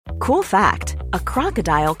Cool fact, a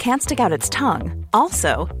crocodile can't stick out its tongue.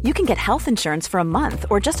 Also, you can get health insurance for a month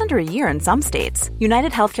or just under a year in some states.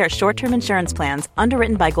 United Healthcare short-term insurance plans,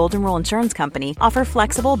 underwritten by Golden Rule Insurance Company, offer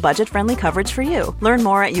flexible, budget-friendly coverage for you. Learn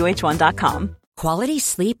more at uh1.com. Quality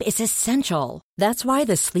sleep is essential. That's why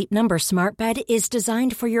the Sleep Number Smart Bed is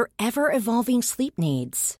designed for your ever-evolving sleep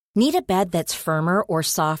needs. Need a bed that's firmer or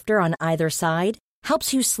softer on either side?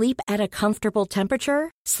 Helps you sleep at a comfortable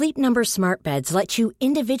temperature? Sleep Number Smart Beds let you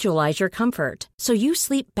individualize your comfort, so you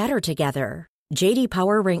sleep better together. J.D.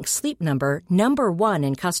 Power ranks Sleep Number number 1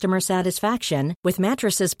 in customer satisfaction with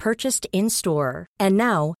mattresses purchased in-store. And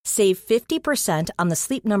now, save 50% on the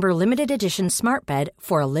Sleep Number Limited Edition Smart Bed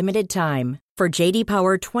for a limited time. For J.D.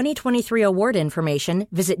 Power 2023 award information,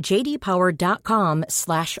 visit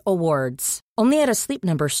jdpower.com/awards. Only at a Sleep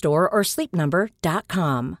Number store or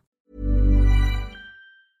sleepnumber.com.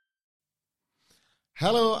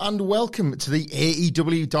 Hello and welcome to the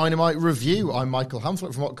AEW Dynamite review. I'm Michael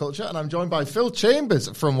Hamflett from What Culture, and I'm joined by Phil Chambers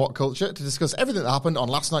from What Culture to discuss everything that happened on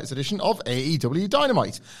last night's edition of AEW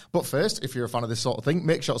Dynamite. But first, if you're a fan of this sort of thing,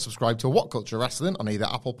 make sure to subscribe to What Culture Wrestling on either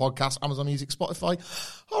Apple Podcasts, Amazon Music, Spotify,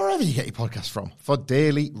 or wherever you get your podcasts from, for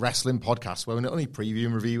daily wrestling podcasts where we not only preview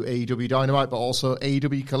and review AEW Dynamite, but also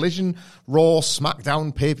AEW Collision, Raw,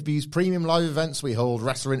 SmackDown, pay-per-views, premium live events. We hold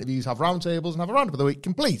wrestler interviews, have roundtables, and have a roundup of the week,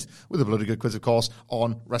 complete with a bloody good quiz, of course,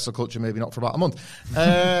 on Wrestle Culture, maybe not for about a month.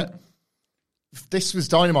 This was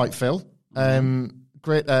Dynamite, Phil.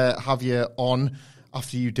 Great to have you on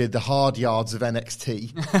after you did the hard yards of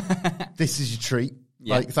NXT. This is your treat.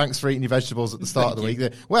 Yeah. Like, thanks for eating your vegetables at the start of the week.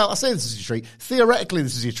 Well, I say this is your treat. Theoretically,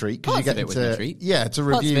 this is your treat because you get to review.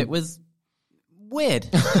 Parts of it was weird.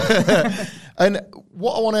 And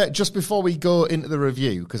what I want to, just before we go into the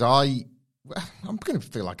review, because I'm going to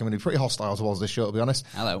feel like I'm going to be pretty hostile towards this show, to be honest.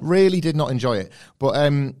 Hello. Really did not enjoy it. But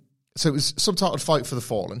so it was subtitled Fight for the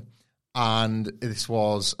Fallen, and this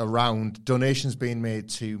was around donations being made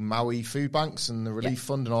to Maui food banks and the relief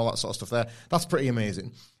fund and all that sort of stuff there. That's pretty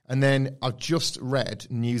amazing. And then I've just read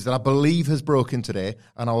news that I believe has broken today,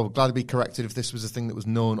 and I will gladly be corrected if this was a thing that was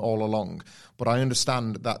known all along. But I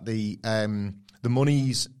understand that the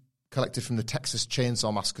monies collected from the Texas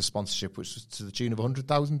Chainsaw Massacre sponsorship, which was to the tune of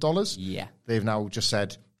 $100,000. Yeah. They've now just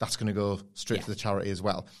said that's going to go straight to the charity as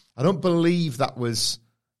well. I don't believe that was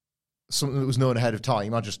something that was known ahead of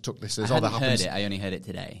time. I just took this as, I heard it. I only heard it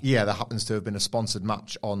today. Yeah, there happens to have been a sponsored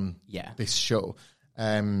match on this show.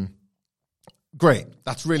 Great.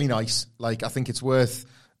 That's really nice. Like, I think it's worth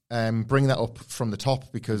bringing that up from the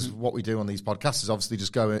top, because what we do on these podcasts is obviously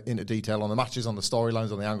just go into detail on the matches, on the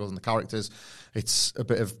storylines, on the angles, and the characters. It's a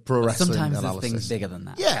bit of pro wrestling sometimes analysis. Sometimes there's things bigger than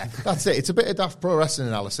that. Yeah, that's it. It's a bit of daft pro wrestling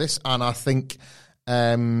analysis, and I think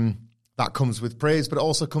that comes with praise, but it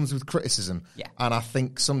also comes with criticism. Yeah. And I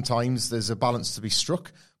think sometimes there's a balance to be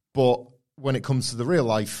struck, but when it comes to the real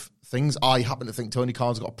life things, I happen to think Tony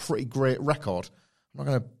Khan's got a pretty great record. I'm not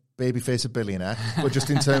going to babyface a billionaire, but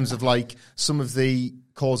just in terms of like some of the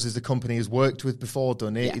causes the company has worked with before,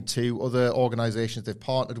 donated to, other organisations they've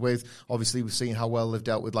partnered with. Obviously, we've seen how well they've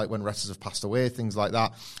dealt with, like, when wrestlers have passed away, things like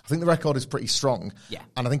that. I think the record is pretty strong. Yeah.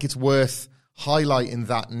 And I think it's worth highlighting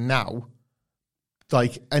that now.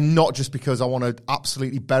 Like, and not just because I want to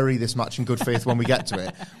absolutely bury this match in good faith when we get to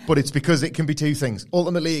it, but it's because it can be two things.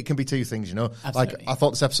 Ultimately, it can be two things, you know? Absolutely. Like, I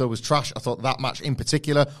thought this episode was trash. I thought that match in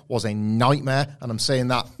particular was a nightmare, and I'm saying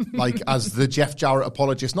that, like, as the Jeff Jarrett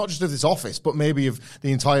apologist, not just of this office, but maybe of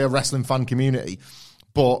the entire wrestling fan community.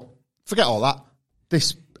 But forget all that.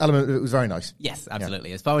 This element of it was very nice. Yes,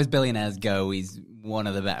 absolutely. Yeah. As far as billionaires go, he's one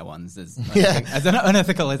of the better ones. As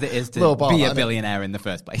unethical as it is to be a billionaire in the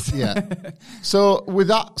first place. Yeah. So with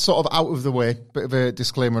that sort of out of the way, bit of a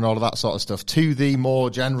disclaimer and all of that sort of stuff, to the more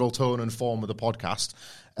general tone and form of the podcast,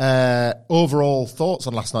 overall thoughts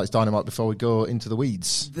on last night's Dynamite before we go into the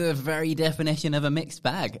weeds? The very definition of a mixed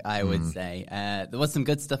bag, I would say. There was some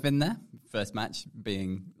good stuff in there. First match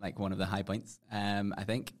being like one of the high points, I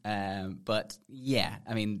think. But yeah,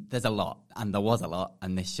 I mean, there's a lot, and there was a lot,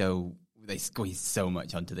 and this show, they squeezed so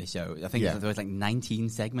much onto this show. I think there was like 19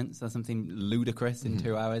 segments or something ludicrous in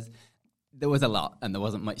 2 hours. There was a lot, and there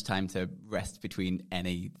wasn't much time to rest between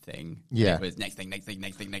anything. Yeah. It was next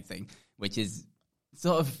thing, which is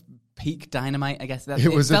sort of peak Dynamite, I guess.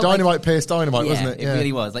 It was a Dynamite-paced Dynamite, wasn't it? Yeah, it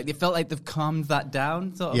really was. Like, it felt like they've calmed that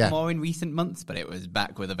down sort of more in recent months, but it was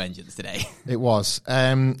back with a vengeance today. It was.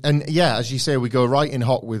 And yeah, as you say, we go right in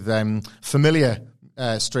hot with familiar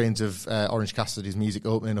strains of Orange Cassidy's music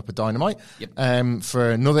opening up a Dynamite Yep.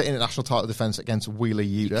 for another international title defense against Wheeler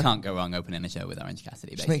Yuta. You can't go wrong opening a show with Orange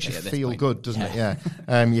Cassidy. Just makes you feel point. good, doesn't it?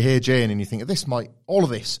 Yeah. You hear Jane and you think all of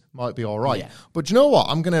this might be all right. Yeah. But do you know what?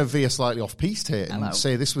 I'm going to veer slightly off piste here and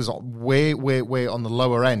say this was way, way, way on the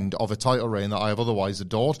lower end of a title reign that I have otherwise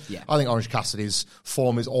adored. Yeah. I think Orange Cassidy's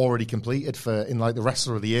form is already completed in like the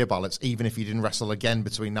Wrestler of the Year ballots, even if he didn't wrestle again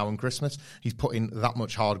between now and Christmas. He's put in that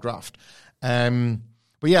much hard graft.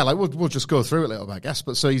 But yeah, like we'll just go through it a little bit, I guess.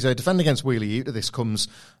 But so he's defending against Wheeler Yuta. This comes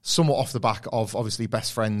somewhat off the back of obviously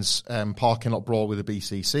Best Friends parking lot brawl with the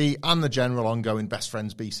BCC and the general ongoing Best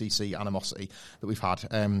Friends BCC animosity that we've had.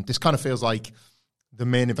 This kind of feels like the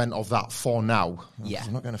main event of that for now. Yeah.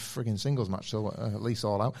 I'm not going to frigging singles match, so at least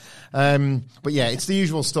all out. But yeah, it's the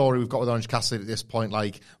usual story we've got with Orange Cassidy at this point.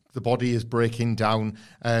 Like, the body is breaking down.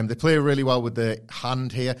 They play really well with the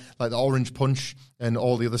hand here. Like the orange punch and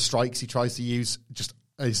all the other strikes he tries to use just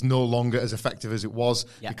is no longer as effective as it was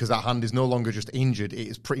because that hand is no longer just injured. It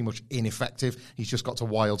is pretty much ineffective. He's just got to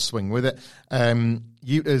wild swing with it.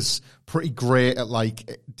 Yuta's pretty great at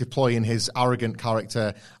like deploying his arrogant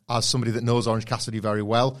character as somebody that knows Orange Cassidy very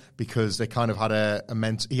well because they kind of had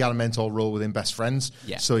he had a mentor role within Best Friends.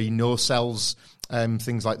 Yeah. So he no-sells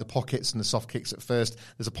things like the pockets and the soft kicks at first.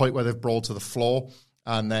 There's a point where they've brawled to the floor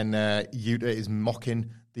and then Yuta is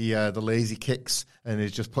mocking the lazy kicks and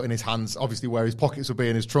is just putting his hands obviously where his pockets would be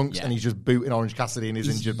in his trunks and he's just booting Orange Cassidy in his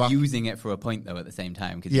injured back. He's using it for a point though at the same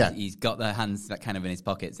time because he's got the hands that kind of in his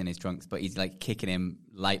pockets in his trunks, but he's like kicking him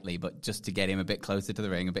lightly but just to get him a bit closer to the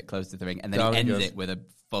ring, and then he ends it with a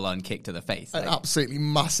full-on kick to the face. An absolutely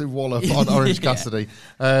massive wallop on Orange Cassidy.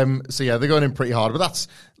 So yeah, they're going in pretty hard, but that's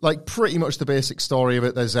like pretty much the basic story of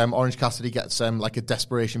it. There's Orange Cassidy gets like a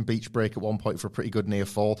desperation beach break at one point for a pretty good near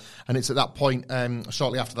fall, and it's at that point,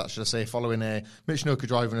 shortly after that, should I say, following a Michinoku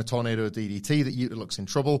driver and a tornado DDT, that Yuta looks in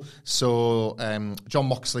trouble. So John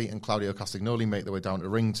Moxley and Claudio Castagnoli make their way down to the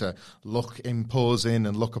ring to look imposing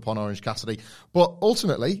and look upon Orange Cassidy, but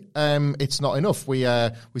ultimately it's not enough. We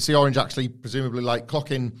see Orange actually presumably like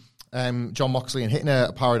clocking John Moxley and hitting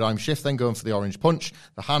a paradigm shift, then going for the orange punch.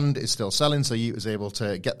 The hand is still selling, so Yuta's able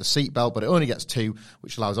to get the seat belt, but it only gets 2,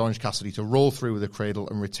 which allows Orange Cassidy to roll through with a cradle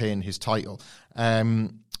and retain his title.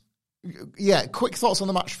 Yeah, quick thoughts on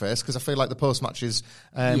the match first, because I feel like the post-match is...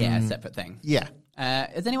 a separate thing. Yeah.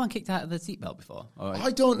 Has anyone kicked out of the seatbelt before?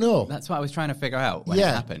 I don't know. That's what I was trying to figure out when it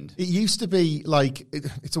happened. It used to be like,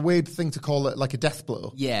 it's a weird thing to call it like a death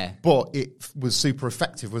blow. Yeah. But it was super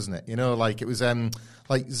effective, wasn't it? You know, like it was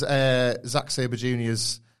like Zack Sabre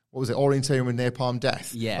Jr.'s, what was it, Orienteering with Napalm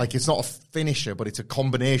Death? Yeah. Like it's not a finisher, but it's a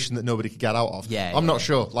combination that nobody could get out of. Yeah. I'm not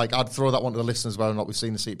sure. Like I'd throw that one to the listeners whether or not we've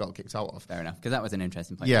seen the seatbelt kicked out of. Fair enough, because that was an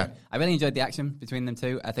interesting point. Yeah. I really enjoyed the action between them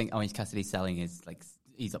two. I think Orange Cassidy's selling is like...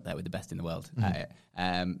 He's up there with the best in the world.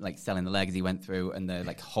 Like selling the leg as he went through and the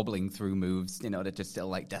like hobbling through moves in order to still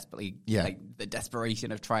like desperately, like the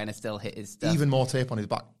desperation of trying to still hit his stuff. Even more tape on his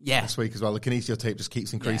back this week as well. The kinesio tape just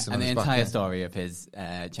keeps increasing on his back. And the entire story of his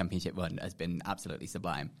championship run has been absolutely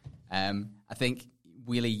sublime. I think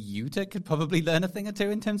Wheeler Yuta could probably learn a thing or two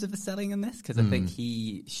in terms of the selling in this, because I think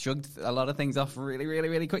he shrugged a lot of things off really, really,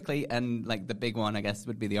 really quickly. And like the big one, I guess,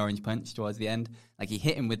 would be the orange punch towards the end. Like he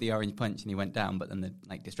hit him with the orange punch and he went down, but then the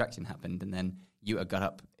like distraction happened, and then Yuta got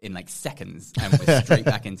up in like seconds and was straight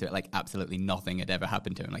back into it. Like absolutely nothing had ever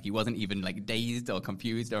happened to him. Like he wasn't even like dazed or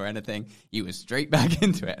confused or anything. He was straight back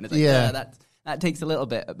into it, and it's like that takes a little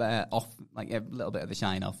bit off, like a little bit of the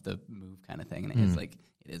shine off the move kind of thing. And it is like.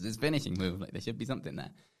 It is his finishing move. Like there should be something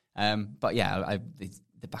there. But yeah,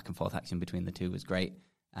 the back and forth action between the two was great,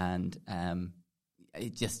 and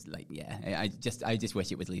it just like I just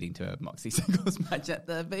wish it was leading to a Moxley singles match at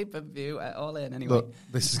the pay-per-view at All In. Anyway, look,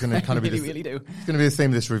 this is going to kind of be really do. It's going to be the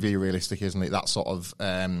theme of this review, realistic, isn't it? That sort of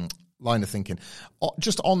line of thinking.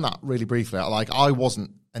 Just on that, really briefly, like I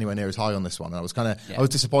wasn't anywhere near as high on this one. I was kind of I was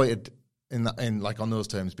disappointed. In like on those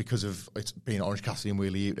terms, because of it being Orange Cassidy and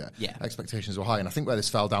Wheeler Yuta, expectations were high, and I think where this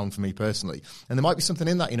fell down for me personally, and there might be something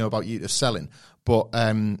in that, you know, about Yuta selling, but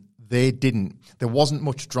they didn't. There wasn't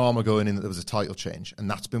much drama going in that there was a title change, and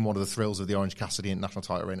that's been one of the thrills of the Orange Cassidy International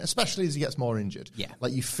title reign, especially as he gets more injured. Yeah,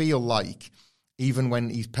 like you feel like even when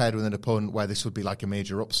he's paired with an opponent where this would be like a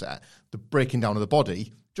major upset, the breaking down of the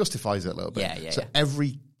body justifies it a little bit. So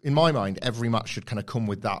in my mind, every match should kind of come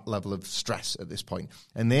with that level of stress at this point.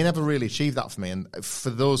 And they never really achieved that for me. And for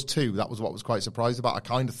those two, that was what I was quite surprised about. I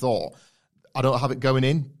kind of thought, I don't have it going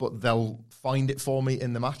in, but they'll find it for me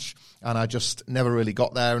in the match. And I just never really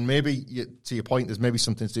got there. And maybe, to your point, there's maybe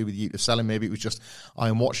something to do with you selling. Maybe it was just, I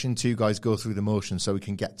am watching two guys go through the motions so we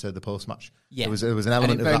can get to the post-match. Yeah. There was an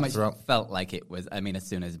element of that throughout. Felt like it was, I mean, as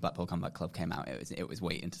soon as Blackpool Combat Club came out, it was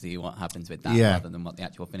waiting to see what happens with that rather than what the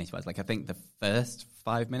actual finish was. Like, I think the first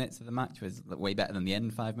 5 minutes of the match was way better than the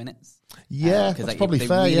end 5 minutes. Yeah, that's probably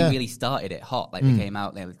fair, They really started it hot. Like, they came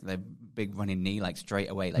out, they big running knee, like, straight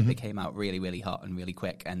away. Like, they came out really, really hot and really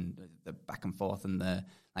quick. And the back and forth and the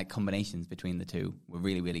like combinations between the two were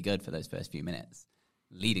really, really good for those first few minutes,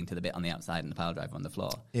 leading to the bit on the outside and the pile driver on the floor.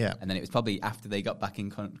 Yeah. And then it was probably after they got back in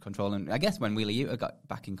control, and I guess when Wheeler Yuta got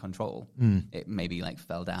back in control, it maybe like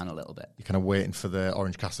fell down a little bit. You're kind of waiting for the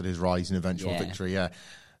Orange Cassidy's rise and eventual victory,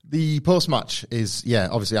 The post-match is,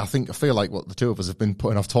 obviously, I feel like what the two of us have been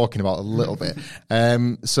putting off talking about a little bit.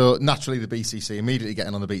 So naturally, the BCC immediately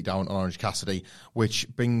getting on the beat down on Orange Cassidy, which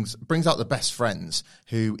brings out the best friends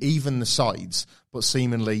who even the sides, but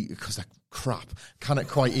seemingly, because they're crap, cannot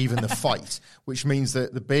quite even the fight, which means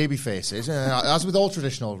that the baby faces, as with all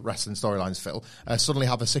traditional wrestling storylines, Phil, suddenly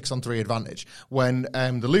have a 6-on-3 advantage. When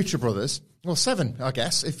the Lucha Brothers, well, 7, I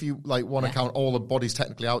guess, if you want to count all the bodies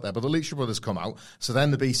technically out there, but the Lucha Brothers come out, so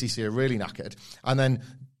then the BCC are really knackered. And then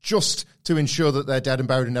just to ensure that they're dead and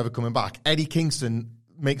buried and never coming back, Eddie Kingston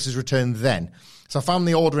makes his return then. So I found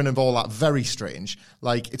the ordering of all that very strange.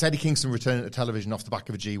 Like, it's Eddie Kingston returning to television off the back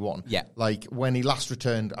of a G1. Yeah. Like, when he last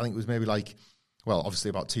returned, I think it was maybe obviously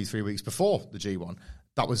about 2-3 weeks before the G1.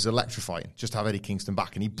 That was electrifying, just to have Eddie Kingston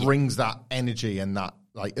back. And he brings that energy and that,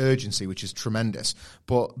 like, urgency, which is tremendous.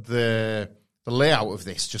 But the layout of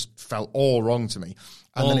this just felt all wrong to me.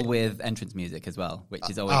 And all with entrance music as well, which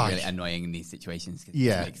is always really annoying in these situations because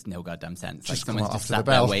it makes no goddamn sense. Just like, someone's just sat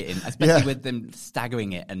there waiting, especially with them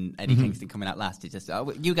staggering it and Eddie Kingston coming out last. It's just,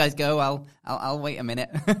 you guys go, I'll wait a minute.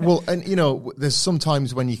 Well, and, there's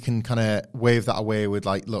sometimes when you can kind of wave that away with,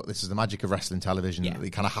 like, look, this is the magic of wrestling television. Yeah.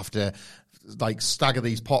 You kind of have to, like, stagger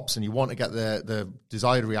these pops and you want to get the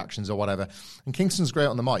desired reactions or whatever. And Kingston's great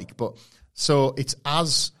on the mic, but so it's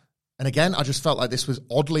as... And again, I just felt like this was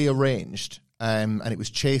oddly arranged, and it was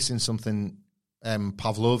chasing something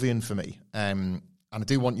Pavlovian for me. And I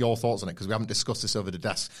do want your thoughts on it because we haven't discussed this over the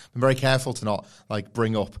desk. I'm very careful to not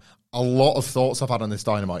bring up a lot of thoughts I've had on this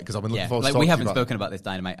Dynamite because I've been looking forward to talking we haven't spoken about this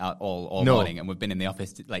Dynamite all morning, and we've been in the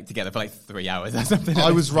office together for 3 hours or something. I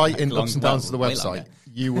was writing ups and downs to the website.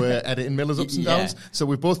 You were editing Miller's ups and downs. So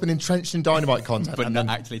we've both been entrenched in Dynamite content. But not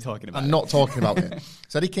actually talking about it. And not talking about it.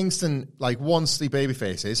 So Eddie Kingston, wants the baby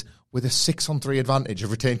faces with a 6-on-3 advantage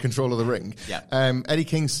of retained control of the ring. Yeah. Eddie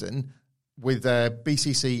Kingston, with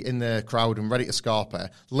BCC in the crowd and ready to scarper,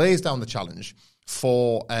 lays down the challenge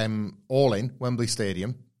for All In, Wembley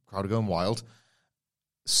Stadium. Crowd are going wild.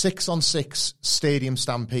 6-on-6 stadium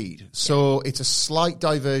stampede. So it's a slight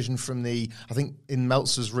diversion from I think in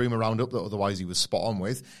Meltzer's rumor roundup that otherwise he was spot on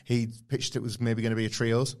with, he pitched it was maybe going to be a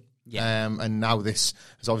trios. Yeah. And now this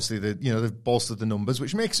is obviously they've bolstered the numbers,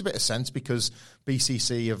 which makes a bit of sense because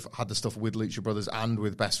BCC have had the stuff with Lucha Brothers and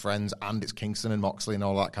with Best Friends and it's Kingston and Moxley and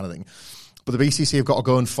all that kind of thing. But the BCC have got to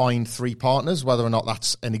go and find 3 partners, whether or not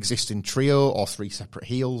that's an existing trio or 3 separate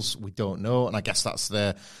heels, we don't know. And I guess that's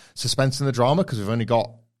the suspense and the drama because we've only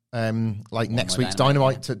got next week's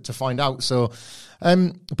Dynamite to find out. So,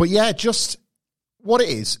 but yeah, just what it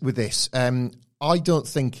is with this.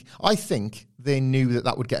 I think they knew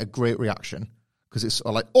that would get a great reaction because it's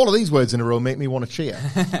like all of these words in a row make me want to cheer.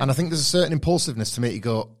 And I think there's a certain impulsiveness to make you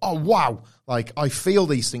go, oh, wow. Like, I feel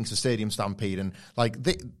these things for Stadium Stampede and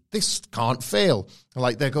this can't fail.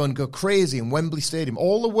 Like, they're going to go crazy in Wembley Stadium.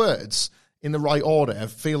 All the words in the right order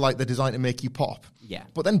feel like they're designed to make you pop. Yeah.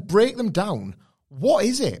 But then break them down. What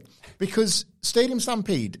is it? Because Stadium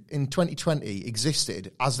Stampede in 2020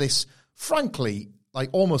 existed as this, frankly,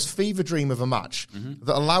 almost fever dream of a match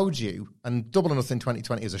that allowed you, and Double or Nothing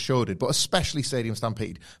 2020 as a show did, but especially Stadium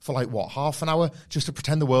Stampede, for half an hour, just to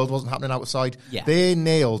pretend the world wasn't happening outside. Yeah. They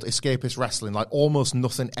nailed escapist wrestling like almost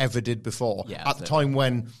nothing ever did before at the time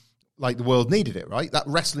when the world needed it, right? That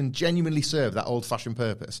wrestling genuinely served that old-fashioned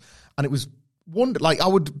purpose. And it was I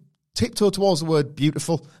would tiptoe towards the word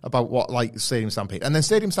beautiful about what Stadium Stampede. And then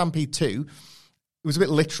Stadium Stampede 2, it was a bit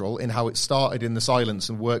literal in how it started in the silence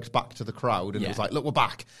and worked back to the crowd. And it was like, look, we're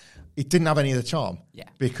back. It didn't have any of the charm. Yeah.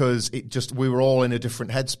 Because we were all in a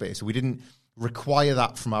different headspace. We didn't require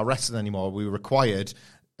that from our wrestling anymore. We required,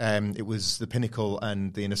 it was the Pinnacle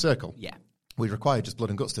and the Inner Circle. Yeah. We required just blood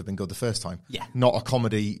and guts to have been good the first time. Yeah. Not a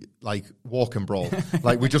comedy walk and brawl.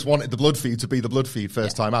 We just wanted the blood feud to be the blood feud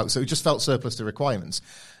first time out. So it just felt surplus to requirements.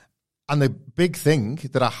 And the big thing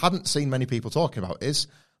that I hadn't seen many people talking about is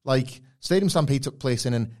Stadium Stampede took place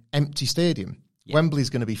in an empty stadium. Yeah. Wembley's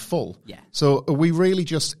going to be full. Yeah. So are we really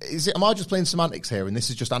am I just playing semantics here and this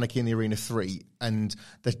is just Anarchy in the Arena 3 and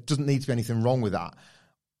there doesn't need to be anything wrong with that?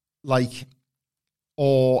 Like,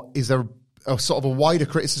 or is there a sort of a wider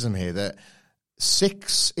criticism here that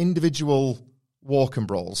 6 individual walk and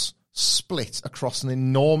brawls split across an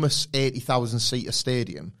enormous 80,000-seater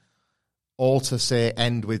stadium, all to say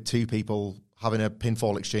end with 2 people having a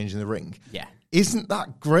pinfall exchange in the ring? Yeah. Isn't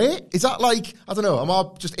that great? Is that like, I don't know, am I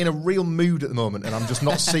just in a real mood at the moment and I'm just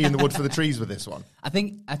not seeing the wood for the trees with this one? I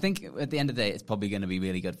think at the end of the day, it's probably going to be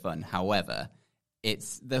really good fun. However,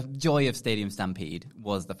 it's the joy of Stadium Stampede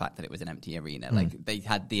was the fact that it was an empty arena. Like, they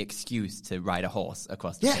had the excuse to ride a horse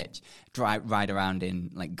across the pitch, ride around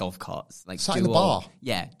in like golf carts, like sat in the bar.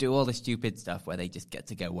 Do all the stupid stuff where they just get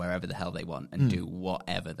to go wherever the hell they want and do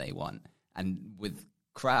whatever they want. And with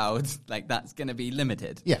crowds, like, that's going to be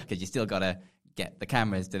limited. Yeah, because you still got to get the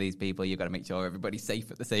cameras to these people. You've got to make sure everybody's safe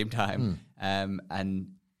at the same time. And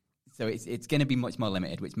so it's going to be much more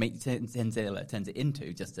limited, which turns it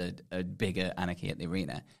into just a bigger Anarchy at the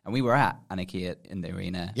Arena. And we were at Anarchy in the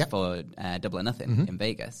Arena for Double or Nothing in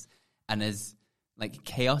Vegas. And as like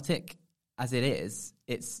chaotic as it is,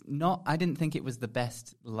 it's not, I didn't think it was the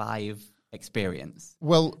best live experience.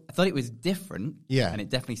 Well, I thought it was different, and it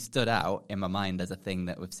definitely stood out in my mind as a thing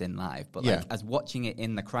that we've seen live. But like as watching it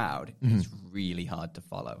in the crowd, it's really hard to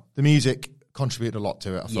follow. The music contributed a lot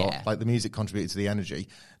to it. I thought, like, the music contributed to the energy.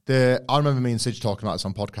 I remember me and Sidge talking about this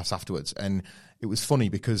on podcasts afterwards, and it was funny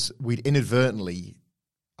because we'd inadvertently,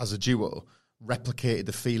 as a duo, replicated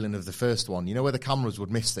the feeling of the first one. You know, where the cameras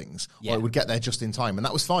would miss things, or it would get there just in time. And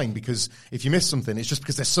that was fine, because if you miss something, it's just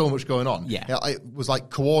because there's so much going on. Yeah. It was like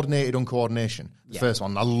coordinated uncoordination, the first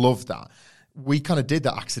one. I loved that. We kind of did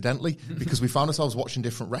that accidentally because we found ourselves watching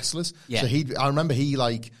different wrestlers. Yeah. So I remember he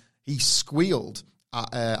squealed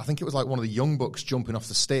at, I think it was like one of the Young Bucks jumping off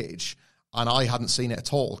the stage, and I hadn't seen it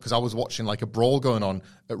at all because I was watching like a brawl going on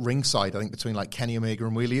at ringside, I think between like Kenny Omega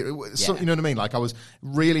and Wheelie. So, you know what I mean? Like, I was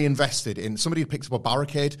really invested in, somebody had picked up a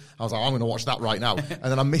barricade. I was like, I'm going to watch that right now. And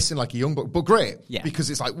then I'm missing like a Young Buck, but great, because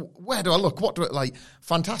it's like, where do I look? What do I like?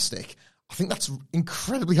 Fantastic. I think that's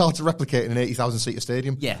incredibly hard to replicate in an 80,000-seater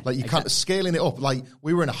stadium. Yeah, like you can't scaling it up. Like,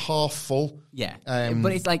 we were in a half full. Yeah,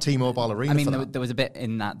 but it's like T-Mobile Arena. I mean, there was a bit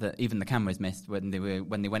in that even the cameras missed when they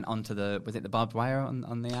went onto was it the barbed wire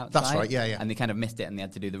on the outside? That's right. Yeah. And they kind of missed it, and they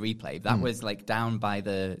had to do the replay. That was like down by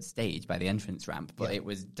the stage, by the entrance ramp, but it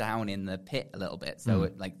was down in the pit a little bit. So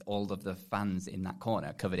like all of the fans in that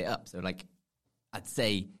corner covered it up. So like, I'd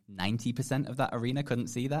say 90% of that arena couldn't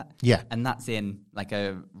see that. Yeah. And that's in like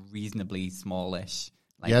a reasonably smallish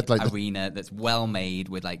arena that's well made,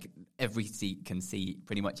 with like every seat can see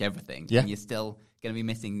pretty much everything. Yeah. And you're still going to be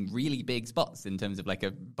missing really big spots in terms of like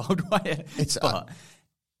a barbed wire spot.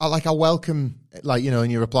 I welcome, like, you know,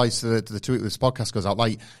 in your replies to the tweet this podcast goes out,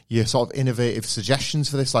 like, your sort of innovative suggestions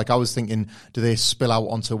for this. Like, I was thinking, do they spill out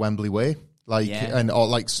onto Wembley Way? Like, or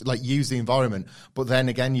like use the environment, but then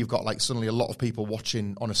again, you've got like suddenly a lot of people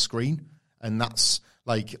watching on a screen, and that's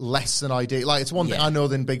like less than ideal. Like, it's one thing I know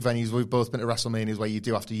that in big venues, we've both been to WrestleManias where you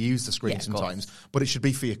do have to use the screen sometimes, but it should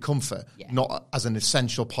be for your comfort, not as an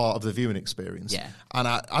essential part of the viewing experience. Yeah. And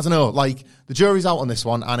I don't know, like, the jury's out on this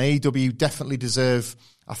one, and AEW definitely deserve,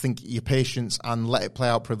 I think, your patience and let it play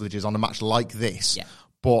out privileges on a match like this. Yeah.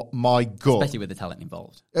 But my gut... Especially with the talent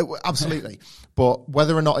involved. Absolutely. But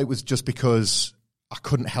whether or not it was just because I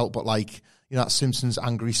couldn't help but, like, you know, that Simpsons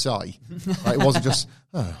angry sigh. Like, it wasn't just...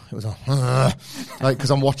 it was like,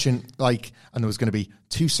 because I'm watching, like, and there was going to be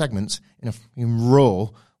 2 segments in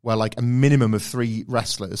row where, like, a minimum of 3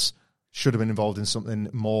 wrestlers should have been involved in something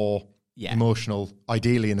more emotional,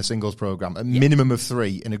 ideally in a singles program. A minimum of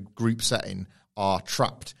 3 in a group setting are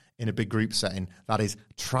trapped in a big group setting that is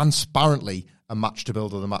transparently a match to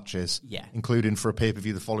build other matches, including for a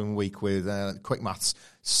pay-per-view the following week with, quick maths,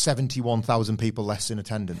 71,000 people less in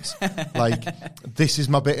attendance. Like, this is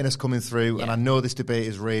my bitterness coming through, and I know this debate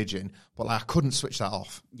is raging, but like, I couldn't switch that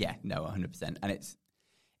off. Yeah, no, 100%. And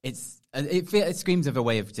it screams of a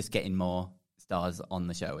way of just getting more stars on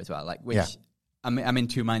the show as well, like, which... I'm in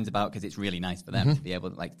 2 minds about, because it's really nice for them to be able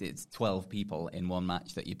to, like, it's 12 people in one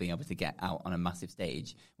match that you'd be able to get out on a massive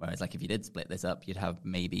stage. Whereas, like, if you did split this up, you'd have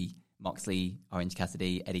maybe Moxley, Orange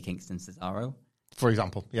Cassidy, Eddie Kingston, Cesaro. For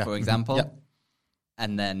example,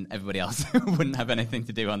 And then everybody else wouldn't have anything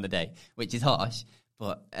to do on the day, which is harsh.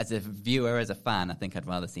 But as a viewer, as a fan, I think I'd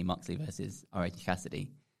rather see Moxley versus Orange Cassidy.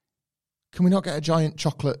 Can we not get a giant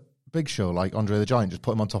chocolate Big Show like Andre the Giant, just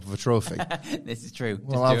put him on top of a trophy? This is true.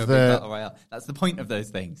 We'll just do a big battle royale. That's the point of those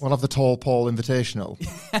things. We'll have the Tall Paul Invitational.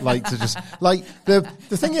 Like, to just, like, the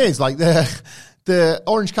thing is, like, The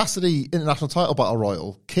Orange Cassidy International Title Battle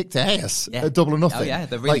Royal kicked ass at Double or Nothing. Oh, yeah,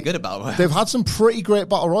 they're really good at Battle Royals. They've had some pretty great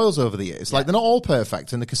Battle Royals over the years. Like, they're not all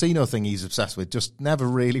perfect, and the casino thing he's obsessed with just never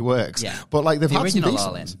really works. Yeah. But, like, they've the had some original decent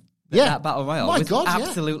All In. ones. That Battle Royal My was God,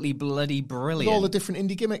 absolutely bloody brilliant. With all the different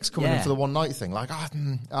indie gimmicks coming in for the one night thing. Like,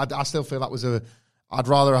 I still feel that was I'd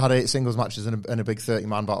rather have had 8 singles matches and a big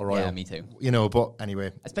 30-man Battle Royal. Yeah, me too. You know, but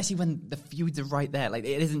anyway. Especially when the feuds are right there. Like,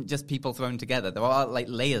 it isn't just people thrown together. There are, like,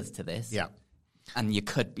 layers to this. Yeah. And you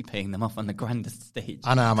could be paying them off on the grandest stage.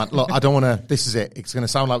 I know, man. Look, I don't want to... This is it. It's going to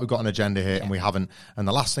sound like we've got an agenda here, and we haven't. And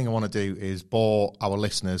the last thing I want to do is bore our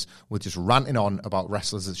listeners with just ranting on about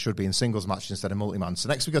wrestlers that should be in singles matches instead of multi-man. So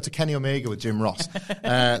next we go to Kenny Omega with Jim Ross.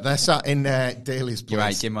 They're sat in Daly's place. You're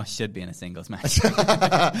right, Jim Ross should be in a singles match.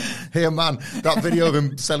 Hey, man, that video of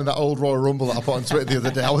him selling that old Royal Rumble that I put on Twitter the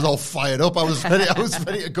other day, I was all fired up. I was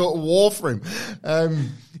ready to go to war for him.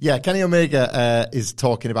 Kenny Omega is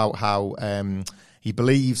talking about how... he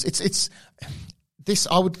believes it's this.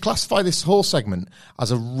 I would classify this whole segment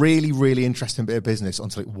as a really, really interesting bit of business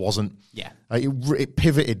until it wasn't. Yeah, it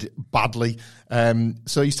pivoted badly.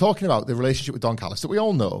 So he's talking about the relationship with Don Callis that we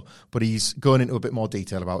all know, but he's going into a bit more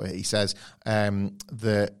detail about it. He says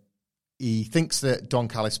that he thinks that Don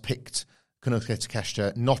Callis picked Konosuke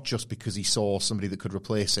Takeshita not just because he saw somebody that could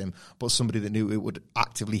replace him, but somebody that knew it would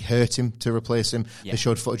actively hurt him to replace him. Yeah. They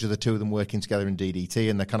showed footage of the two of them working together in DDT,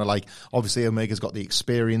 and they're kind of like, obviously Omega's got the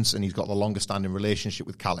experience and he's got the longer standing relationship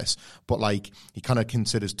with Callis, but like he kind of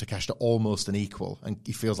considers Takeshita almost an equal, and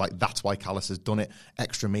he feels like that's why Callis has done it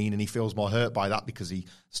extra mean, and he feels more hurt by that because he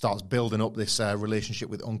starts building up this relationship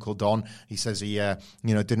with Uncle Don. He says he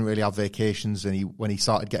didn't really have vacations, and when he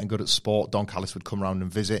started getting good at sport, Don Callis would come around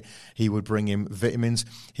and visit. He would bring him vitamins.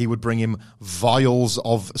 He would bring him vials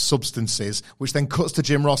of substances, which then cuts to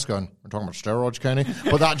Jim Ross going, "We're talking about steroids, Kenny."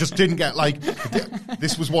 But that just didn't get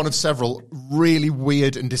this was one of several really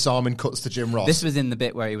weird and disarming cuts to Jim Ross. This was in the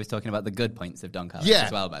bit where he was talking about the good points of Don Callis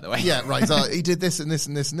as well, by the way. Yeah, right. So he did this and this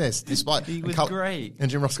and this and this. Despite he was great. And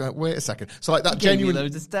Jim Ross going, "Wait a second." So like that he genuine gave me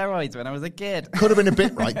loads of steroids when I was a kid. Could have been a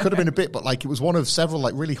bit, right? Could have been a bit, but like it was one of several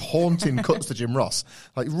like really haunting cuts to Jim Ross.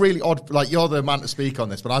 Like really odd. Like you're the man to speak on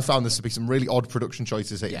this, but I found this to be some really odd production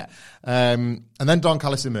choices here. Yeah. And then Don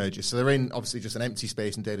Callis emerges. So they're in obviously just an empty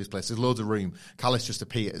space in Daly's place. There's loads of room. Callis just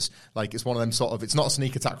appears. Like it's one of them sort of, it's not a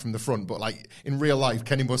sneak attack from the front, but like in real life,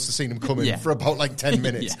 Kenny must have seen him coming for about like 10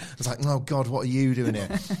 minutes. It's like, oh God, what are you doing here?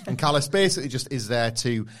 And Callis basically just is there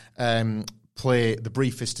to play the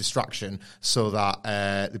briefest distraction so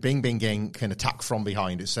that the Bing Bing Gang can attack from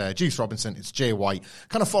behind. It's Juice Robinson, it's Jay White,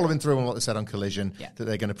 kind of following through on what they said on Collision, that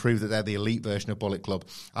they're going to prove that they're the elite version of Bullet Club.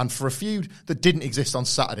 And for a feud that didn't exist on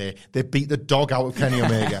Saturday, they beat the dog out of Kenny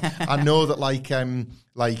Omega. I know that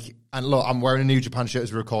and look, I'm wearing a New Japan shirt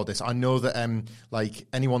as we record this. I know that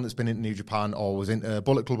anyone that's been in New Japan or was in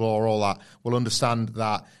Bullet Club or all that will understand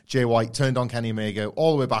that Jay White turned on Kenny Omega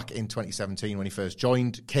all the way back in 2017 when he first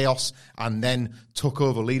joined Chaos and then took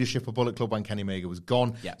over leadership of Bullet Club when Kenny Omega was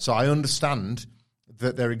gone. Yeah. So I understand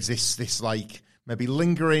that there exists this maybe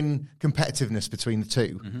lingering competitiveness between the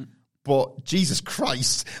two. Mm-hmm. But Jesus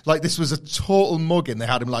Christ, this was a total mugging. They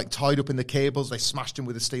had him tied up in the cables. They smashed him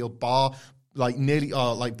with a steel bar. Nearly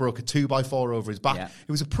broke a 2x4 over his back. Yeah.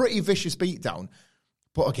 It was a pretty vicious beatdown.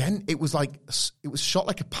 But again, it was shot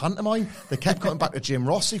like a pantomime. They kept cutting back to Jim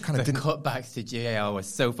Ross, who kind of didn't... The cutbacks to JR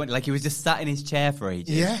was so funny. He was just sat in his chair for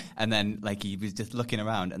ages. Yeah. And then, he was just looking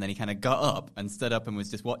around, and then he kind of got up and stood up and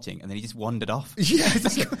was just watching, and then he just wandered off. Yeah.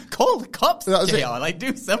 Call the cops, JR.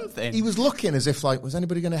 Do something. He was looking as if, was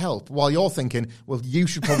anybody going to help? While you're thinking, well, you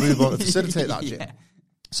should probably want to facilitate that, Jim.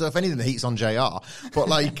 So if anything, the heat's on JR. But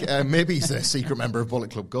maybe he's a secret member of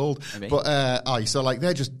Bullet Club Gold. Maybe. But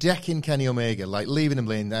they're just decking Kenny Omega, leaving him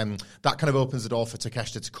laying. That kind of opens the door for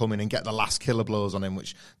Takeshita to come in and get the last killer blows on him,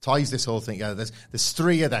 which ties this whole thing together. There's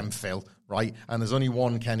three of them, Phil, right? And there's only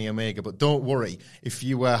one Kenny Omega. But don't worry, if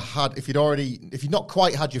you'd not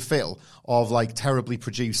quite had your fill of terribly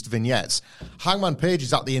produced vignettes, Hangman Page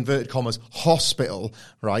is at the inverted commas hospital,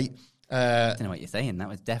 right? I don't know what you're saying. That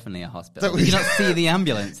was definitely a hospital. Did you not see the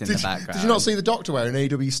ambulance in the background? Did you not see the doctor wearing an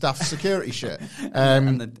AEW staff security shirt?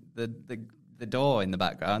 And the door in the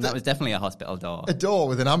background. That was definitely a hospital door. A door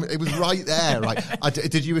with an ambulance. It was right there. Right.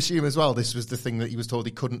 Did you assume as well this was the thing that he was told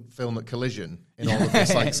he couldn't film at Collision in all of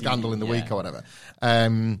this scandal in the week or whatever?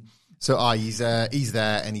 So he's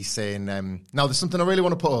there and he's saying, now there's something I really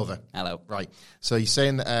want to put over. Hello. Right. So he's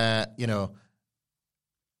saying that,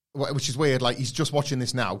 which is weird, he's just watching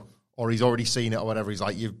this now. Or he's already seen it or whatever. He's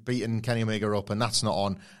you've beaten Kenny Omega up and that's not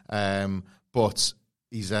on. But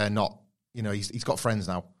he's not, he's got friends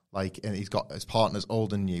now. Like, and he's got his partners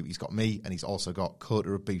old and new. He's got me, and he's also got Kota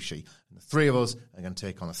Ibushi. And the three of us are going to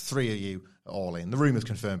take on the three of you at All In. The rumour's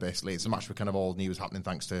confirmed, basically. It's a match we kind of all knew was happening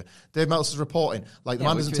thanks to Dave Meltzer's reporting. Like, the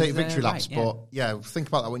man doesn't take victory laps, but think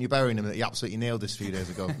about that when you're burying him, that he absolutely nailed this a few days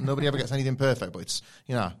ago. Nobody ever gets anything perfect, but it's,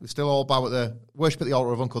 we still all bow at the worship at the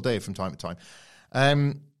altar of Uncle Dave from time to time. I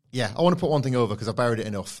want to put one thing over because I've buried it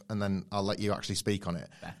enough, and then I'll let you actually speak on it.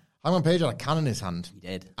 Yeah. Hangman Page had a can in his hand. He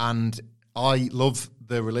did. And I love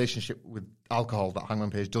the relationship with alcohol that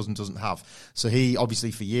Hangman Page does and doesn't have. So he,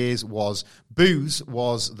 obviously, for years booze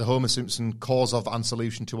was the Homer Simpson cause of and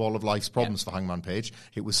solution to all of life's problems for Hangman Page.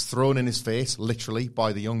 It was thrown in his face, literally,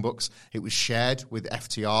 by the Young Bucks. It was shared with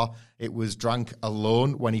FTR. It was drank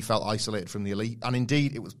alone when he felt isolated from the Elite. And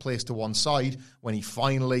indeed, it was placed to one side when he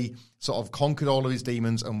finally sort of conquered all of his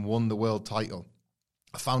demons and won the world title.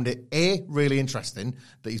 I found it, really interesting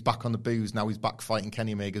that he's back on the booze. Now he's back fighting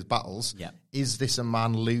Kenny Omega's battles. Yeah. Is this a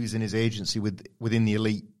man losing his agency within the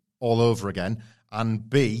Elite all over again? And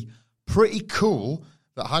B, pretty cool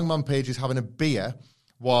that Hangman Page is having a beer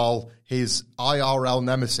while his IRL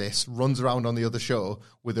nemesis runs around on the other show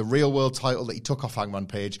with a real world title that he took off Hangman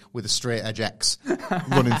Page with a straight edge X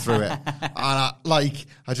running through it. And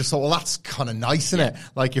I just thought, well, that's kind of nice, isn't it?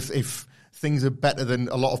 Like if things are better than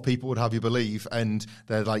a lot of people would have you believe, and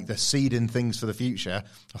they're seeding things for the future.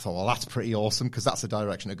 I thought, well, that's pretty awesome because that's the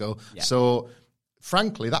direction to go. Yeah. So,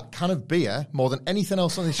 frankly, that can of beer, more than anything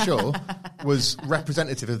else on this show, was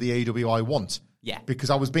representative of the AEW I want. Yeah. Because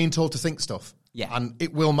I was being told to think stuff. Yeah. And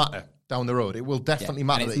it will matter down the road. It will definitely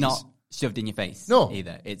matter. And it's not shoved in your face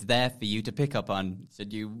either. It's there for you to pick up on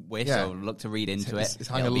should you wish or look to read into it. It's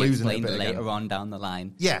kind of losing it a bit later on down the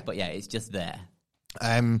line. Yeah. But it's just there.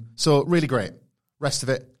 So really great. Rest of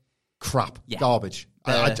it, crap, garbage.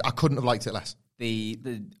 I couldn't have liked it less. The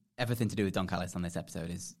everything to do with Don Callis on this episode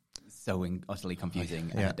is so utterly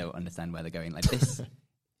confusing, and I don't understand where they're going. Like this,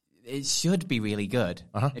 it should be really good.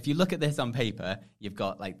 If you look at this on paper, you've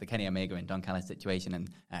got like the Kenny Omega and Don Callis situation,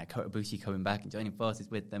 and Kota Ibushi coming back and joining forces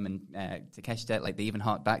with them, and Takeshita. Like they even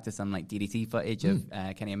harked back to some like DDT footage of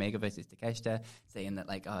Kenny Omega versus Takeshita, saying that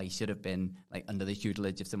like he should have been like under the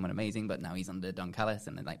tutelage of someone amazing, but now he's under Don Callis,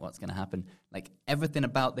 and then like what's going to happen? Like everything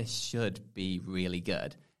about this should be really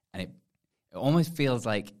good, and it almost feels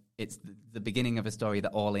like it's the beginning of a story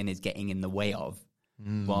that All In is getting in the way of.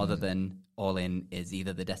 Rather than All In is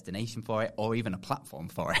either the destination for it or even a platform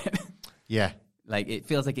for it. Yeah. Like, it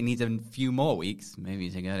feels like it needs a few more weeks, maybe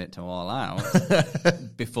to get it to All Out,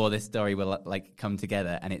 before this story will, like, come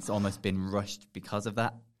together. And it's almost been rushed because of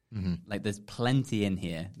that. Mm-hmm. Like, there's plenty in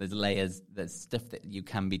here. There's layers. There's stuff that you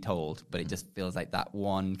can be told. But it just feels like that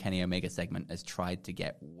one Kenny Omega segment has tried to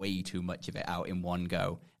get way too much of it out in one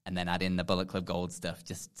go. And then add in the Bullet Club Gold stuff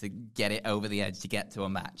just to get it over the edge to get to a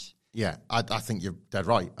match. Yeah, I think you're dead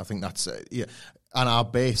right. I think that's, and I'll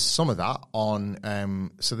base some of that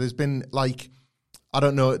on, so there's been, like, I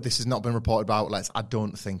don't know, this has not been reported about,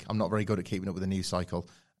 I'm not very good at keeping up with the news cycle.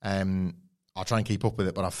 I'll try and keep up with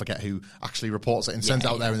it, but I forget who actually reports it and sends it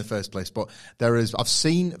out there in the first place. But I've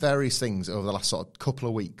seen various things over the last sort of couple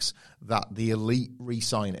of weeks that the Elite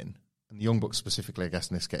re-signing, and the Young Bucks specifically, I guess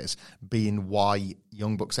in this case, being why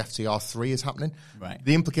Young Bucks FTR 3 is happening. Right.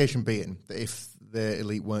 The implication being that if the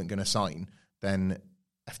Elite weren't going to sign, then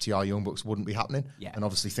FTR Young Bucks wouldn't be happening. Yeah. And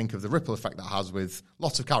obviously think of the ripple effect that has with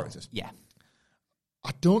lots of characters. Yeah.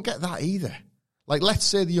 I don't get that either. Like, let's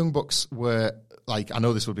say the Young Bucks were, like, I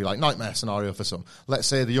know this would be like nightmare scenario for some. Let's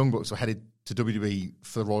say the Young Bucks were headed to WWE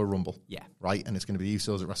for the Royal Rumble. Yeah. Right? And it's going to be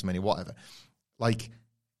Usos at WrestleMania, whatever. Like,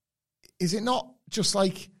 is it not just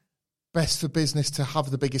like best for business to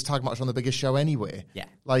have the biggest tag match on the biggest show anyway? Yeah.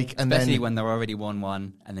 Like, and especially then when they're already won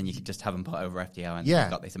one, and then you could just have them put over FTR, and you've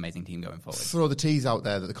got this amazing team going forward. Throw the tease out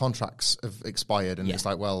there that the contracts have expired, and it's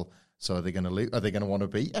like, well, so are they going to lose? Are they going to want to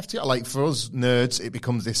beat FTR? Like, for us nerds, it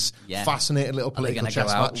becomes this fascinating little political chess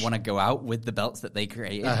match. Want to go out with the belts that they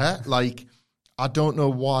created? Like, I don't know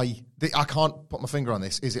why. I can't put my finger on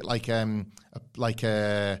this. Is it like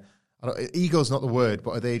ego's not the word,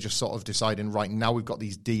 but are they just sort of deciding, right, now we've got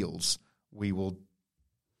these deals, we will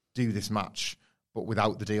do this match, but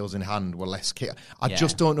without the deals in hand, we're less I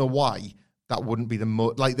just don't know why that wouldn't be the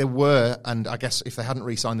like they were, and I guess if they hadn't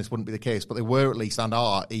re-signed, this wouldn't be the case, but they were at least and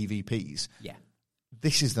are EVPs. Yeah.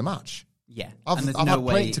 This is the match. Yeah. I've had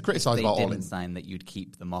plenty to criticise about All In. They didn't sign that you'd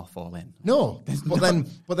keep them off All In. No. But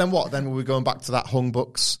then what? Then were we going back to that Hung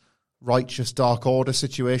Bucks Righteous Dark Order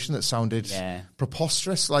situation that sounded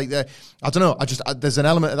preposterous? Like, I don't know. There's an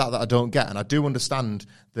element of that I don't get, and I do understand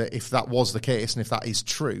that if that was the case and if that is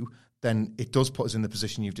true, then it does put us in the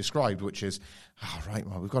position you've described, which is,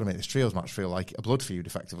 we've got to make this trios match feel like a blood feud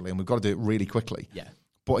effectively, and we've got to do it really quickly. Yeah.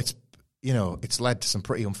 but it's led to some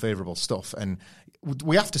pretty unfavourable stuff. And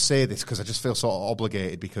we have to say this because I just feel sort of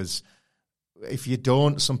obligated, because if you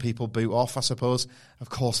don't, some people boot off, I suppose. Of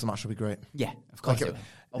course, the match will be great. Yeah, of course it will.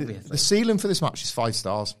 Obviously. The ceiling for this match is 5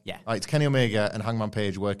 stars. Yeah. Like, it's Kenny Omega and Hangman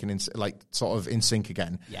Page working sort of in sync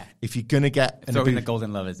again. Yeah. If you're going to get... Throwing the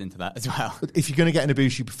Golden Lovers into that as well. If you're going to get an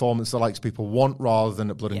Ibushi performance the likes people want rather than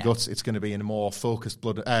at Blood and Guts, it's going to be in a more focused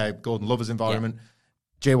Golden Lovers environment. Yeah.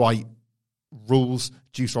 Jay White rules.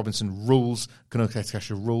 Juice Robinson rules. Konosuke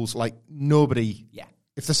Takeshita rules. Like, nobody... Yeah.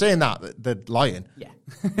 If they're saying that, they're lying. Yeah.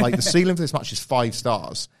 Like, the ceiling for this match is 5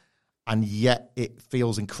 stars, and yet it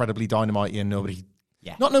feels incredibly Dynamite and nobody...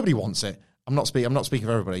 Yeah. Not nobody wants it. I'm not speaking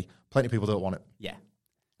for everybody. Plenty of people don't want it. Yeah.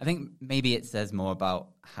 I think maybe it says more about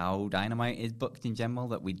how Dynamite is booked in general,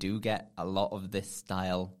 that we do get a lot of this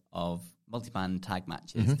style of multi-man tag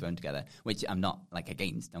matches thrown together, which I'm not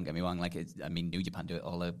against, don't get me wrong. New Japan do it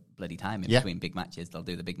all the bloody time in between big matches. They'll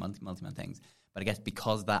do the big multi-man things. But I guess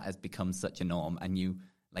because that has become such a norm, and you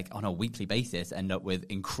on a weekly basis end up with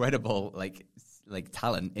incredible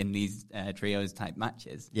talent in these trios type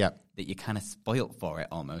matches, that you're kind of spoilt for it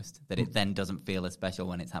almost, that it then doesn't feel as special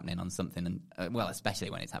when it's happening on something, and especially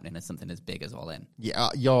when it's happening as something as big as All In. Yeah,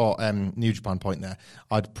 your New Japan point there,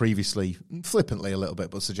 I'd previously, flippantly a little bit,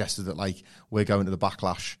 but suggested that we're going to the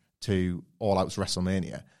Backlash to All Out's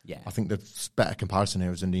WrestleMania. Yeah. I think the better comparison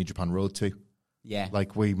here is the New Japan Road to. Yeah,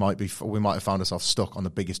 we might have found ourselves stuck on the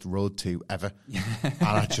biggest road to ever.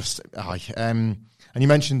 And and you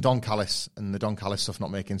mentioned Don Callis and the Don Callis stuff not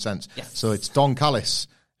making sense. Yes. So it's Don Callis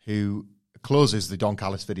who closes the Don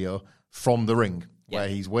Callis video from the ring, where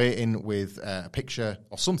he's waiting with a picture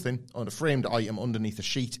or something on a framed item underneath a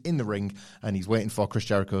sheet in the ring, and he's waiting for Chris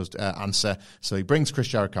Jericho's answer. So he brings Chris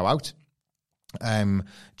Jericho out.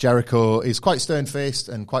 Jericho is quite stern-faced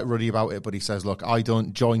and quite ruddy about it, but he says, look, I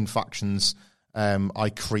don't join factions,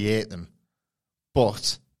 I create them.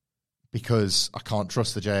 But because I can't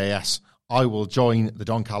trust the JAS, I will join the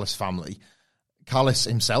Don Callis family. Callis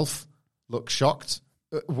himself looks shocked.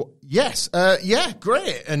 Yes,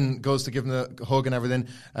 great, and goes to give him a hug and everything.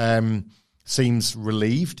 Seems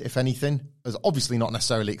relieved, if anything. Has obviously not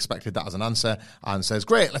necessarily expected that as an answer, and says,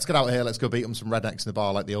 great, let's get out of here, let's go beat them some rednecks in the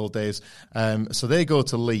bar like the old days. So they go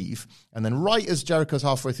to leave, and then right as Jericho's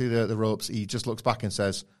halfway through the ropes, he just looks back and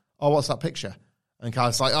says, oh, what's that picture? And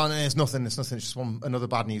Callis is like, oh, no, it's nothing, it's just another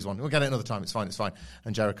bad news one. We'll get it another time, it's fine.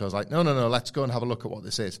 And Jericho's like, no, let's go and have a look at what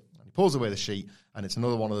this is. And he pulls away the sheet, and it's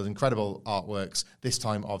another one of those incredible artworks, this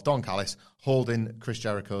time of Don Callis holding Chris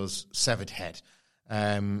Jericho's severed head.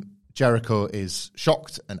 Jericho is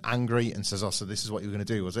shocked and angry and says, oh, so this is what you were going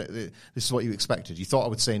to do, was it? This is what you expected. You thought I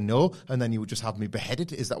would say no, and then you would just have me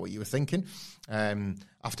beheaded? Is that what you were thinking?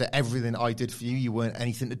 After everything I did for you, you weren't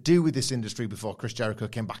anything to do with this industry before Chris Jericho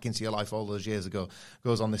came back into your life all those years ago.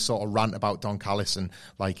 Goes on this sort of rant about Don Callis and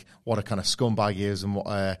what a kind of scumbag he is and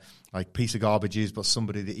what piece of garbage is, but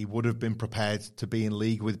somebody that he would have been prepared to be in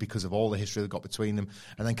league with because of all the history that got between them.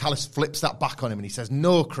 And then Callis flips that back on him and he says,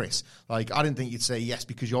 no, Chris, I didn't think you'd say yes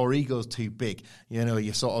because your ego's too big.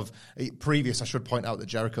 You're sort of previous. I should point out that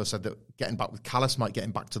Jericho said that getting back with Callis might get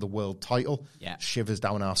him back to the world title. Yeah. Shivers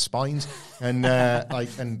down our spines. And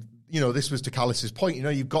this was to Callis's point.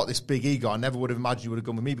 You've got this big ego. I never would have imagined you would have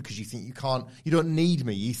gone with me because you think you don't need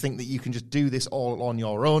me. You think that you can just do this all on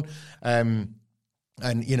your own. And,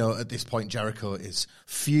 at this point, Jericho is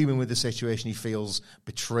fuming with the situation. He feels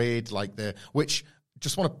betrayed, which,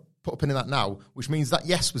 just want to put a pin in that now, which means that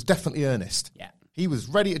yes was definitely earnest. Yeah. He was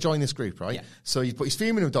ready to join this group, right? Yeah. So he's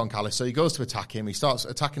fuming with Don Callis, so he goes to attack him. He starts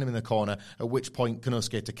attacking him in the corner, at which point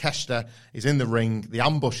Konosuke Takeshita is in the ring. The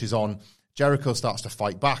ambush is on. Jericho starts to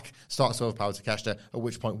fight back, starts to overpower Takeshita, at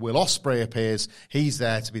which point Will Ospreay appears. He's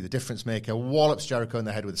there to be the difference maker, wallops Jericho in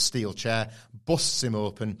the head with a steel chair, busts him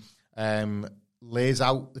open, lays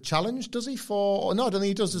out the challenge, does he? No, I don't think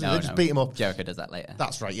he does, does he? They just beat him up. Jericho does that later.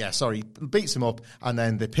 That's right, yeah, sorry. Beats him up, and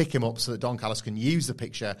then they pick him up so that Don Callis can use the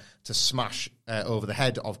picture to smash over the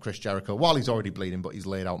head of Chris Jericho while he's already bleeding, but he's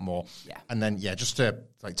laid out more. Yeah. And then, just to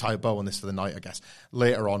tie a bow on this for the night, I guess,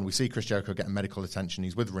 later on, we see Chris Jericho getting medical attention.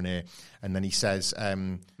 He's with Renee, and then he says...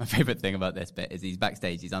 my favourite thing about this bit is he's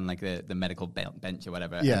backstage, he's on the medical bench or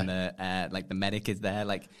whatever, and the medic is there,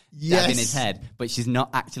 dabbing his head, but she's not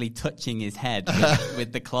actually touching his head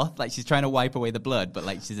with the cloth. She's trying to wipe away the blood, but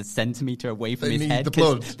she's a centimetre away from his head.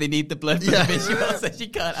 They need the blood for the visual, so she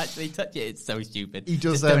can't actually touch it. It's so stupid.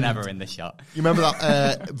 Just don't have her in the shot. You remember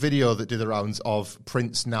that video that did the rounds of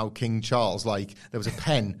Prince, now King Charles? There was a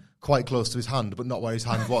pen quite close to his hand, but not where his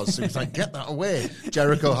hand was. So he's like, get that away.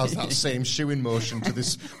 Jericho has that same shoeing motion to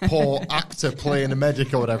this poor actor playing a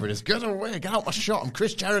medic or whatever it is. Get away, get out my shot. I'm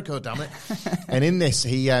Chris Jericho, damn it. And in this,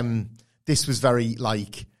 this was very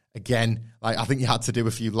like, again, like I think you had to do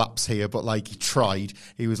a few laps here, but like he tried.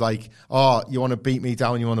 He was like, oh, you want to beat me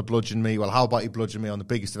down, you want to bludgeon me? Well, how about you bludgeon me on the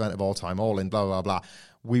biggest event of all time, All In, blah, blah, blah.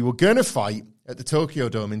 We were going to fight at the Tokyo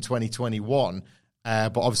Dome in 2021,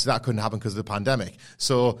 but obviously that couldn't happen because of the pandemic.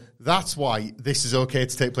 So that's why this is okay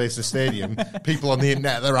to take place in a stadium. People on the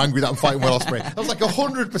internet, they're angry that I'm fighting Will Ospreay. That was like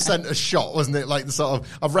 100% a shot, wasn't it? Like the sort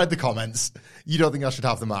of, I've read the comments. You don't think I should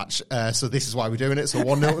have the match. So this is why we're doing it. So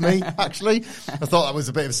 1-0 to me, actually. I thought that was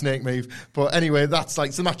a bit of a snake move. But anyway, that's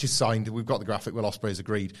like, so the match is signed. We've got the graphic. Will Ospreay's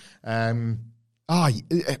agreed.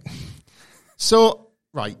 So,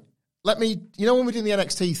 right. Let me, you know when we're doing the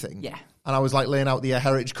NXT thing? Yeah. And I was like laying out the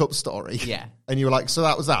Heritage Cup story. Yeah. And you were like, so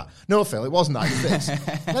that was that. No, Phil, it wasn't that. It's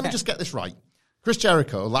this. Let me just get this right. Chris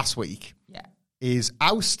Jericho last week is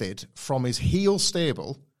ousted from his heel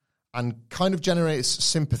stable and kind of generates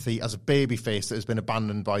sympathy as a babyface that has been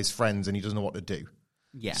abandoned by his friends and he doesn't know what to do.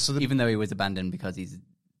 Yeah, so even though he was abandoned because he's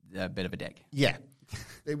a bit of a dick. Yeah.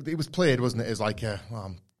 It was played, wasn't it, as like, well,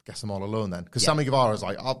 I guess I'm all alone then. Because Sammy Guevara's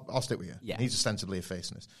like, I'll stick with you. Yeah. He's ostensibly a face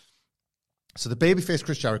in this. So the babyface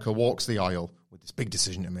Chris Jericho walks the aisle with this big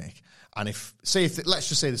decision to make. And let's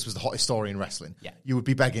just say this was the hottest story in wrestling, you would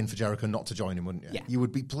be begging for Jericho not to join him, wouldn't you? Yeah. You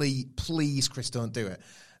would be, please, Chris, don't do it.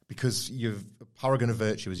 Because you've paragon of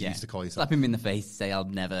virtue, as you used to call yourself. Slap him in the face, say, I'll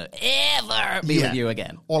never, ever be with you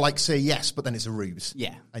again. Or like say yes, but then it's a ruse.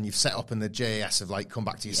 Yeah. And you've set up and the JAS have like come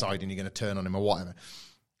back to your side and you're going to turn on him or whatever.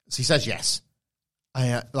 So he says yes.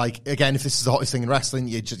 Like, again, if this is the hottest thing in wrestling,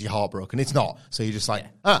 you're heartbroken. It's not. So you're just like,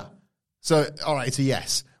 So, all right, it's a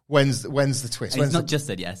yes. When's the twist? And he's not just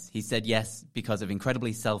said yes. He said yes because of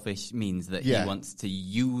incredibly selfish means that he wants to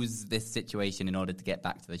use this situation in order to get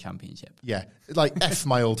back to the championship. Yeah, like F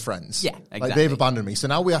my old friends. Yeah, exactly. Like they've abandoned me. So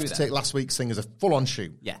now we have to take last week's thing as a full-on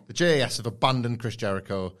shoot. Yeah. The JAS have abandoned Chris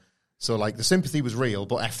Jericho. So, like, the sympathy was real,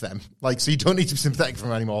 but F them. Like, so you don't need to be sympathetic for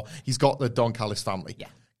him anymore. He's got the Don Callis family. Yeah.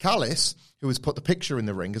 Callis, who has put the picture in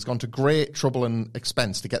the ring, has gone to great trouble and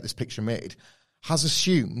expense to get this picture made, has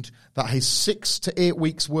assumed that his 6 to 8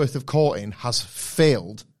 weeks worth of courting has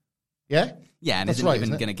failed. Yeah? Yeah, and isn't even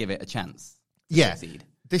going to give it a chance to succeed.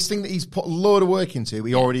 This thing that he's put a load of work into,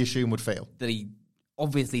 he already assumed would fail. That he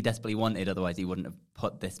obviously desperately wanted, otherwise he wouldn't have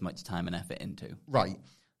put this much time and effort into. Right.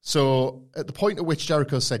 So at the point at which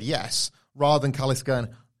Jericho said yes, rather than Callis going,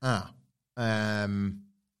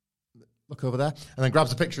 look over there, and then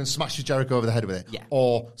grabs a picture and smashes Jericho over the head with it. Yeah.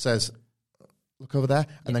 Or says, look over there,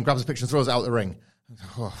 and then grabs a picture and throws it out the ring.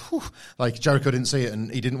 Like, Jericho didn't see it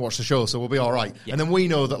and he didn't watch the show, so we'll be all right. Yeah. And then we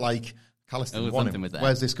know that, like, Callis didn't want him.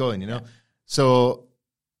 Where's this going, you know? Yeah. So,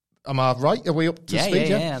 am I right? Are we up to speed?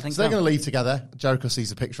 Yeah, I think so. They're going to leave together. Jericho sees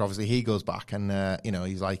the picture, obviously. He goes back and,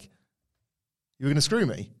 he's like, you were going to screw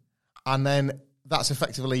me? And then that's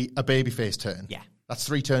effectively a babyface turn. Yeah. That's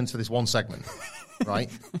 3 turns for this one segment, right?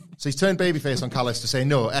 So he's turned babyface on Callis to say,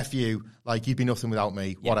 no, F you, like, you'd be nothing without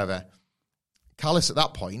me, whatever. Callis at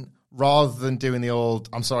that point, rather than doing the old,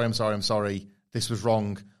 I'm sorry, this was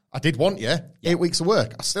wrong, I did want you, 8 weeks of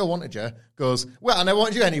work, I still wanted you, goes, well, and I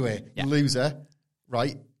wanted you anyway, loser,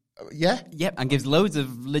 right? Yeah? Yep, and gives loads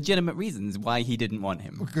of legitimate reasons why he didn't want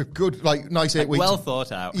him. Good, like, nice 8 weeks. Well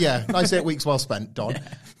thought out. Yeah, nice 8 weeks well spent, Don.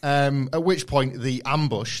 At which point, the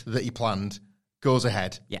ambush that he planned goes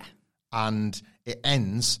ahead. Yeah. And it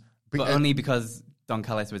ends. But only because Don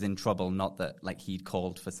Callis was in trouble, not that, like, he'd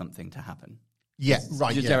called for something to happen. Yeah,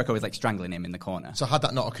 right. Jericho was, like, strangling him in the corner. So had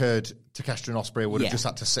that not occurred, Takeshita and Ospreay would have just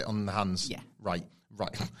had to sit on the hands. Yeah. Right.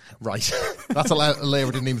 That's a layer I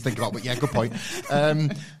didn't even think about, but yeah, good point.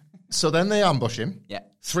 So then they ambush him. Yeah.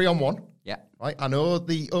 3-on-1. Yeah. Right. I know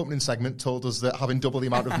the opening segment told us that having double the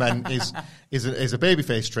amount of men is a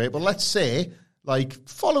babyface trait, but let's say, like,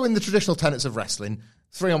 following the traditional tenets of wrestling,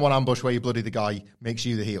 3-on-1 ambush where you bloody the guy makes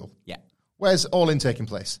you the heel. Yeah. Where's All In taking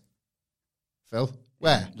place? Phil?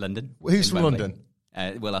 Where? London. Who's from Wembley.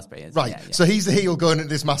 London? Will Ospreay is. Right. Yeah. So he's the heel going into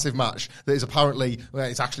this massive match that is apparently,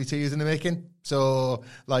 it's actually 2 years in the making. So,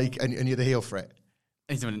 like, and you're the heel for it.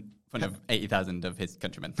 He's in front of 80,000 of his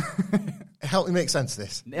countrymen. Help me make sense of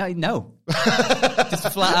this. No.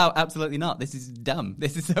 Just flat out, absolutely not. This is dumb.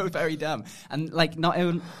 This is so very dumb. And, like, not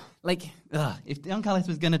even, like, if Don Callis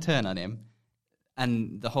was going to turn on him,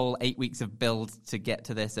 and the whole 8 weeks of build to get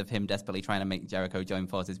to this, of him desperately trying to make Jericho join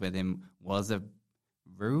forces with him, was a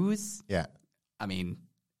ruse. Yeah. I mean,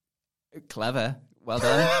 clever. Well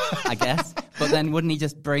done, I guess. But then wouldn't he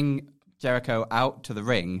just bring Jericho out to the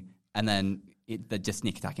ring and then they'd just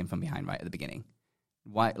sneak attack him from behind right at the beginning?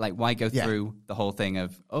 Why go through the whole thing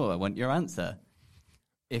of, I want your answer?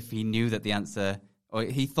 If he knew that the answer, or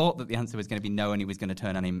he thought that the answer was going to be no and he was going to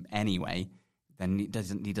turn on him anyway, then he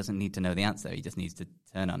doesn't need to know the answer. He just needs to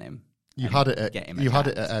turn on him. You had it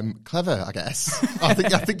at Clever, I guess. I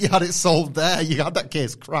think you had it solved there. You had that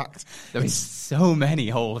case cracked. There is so many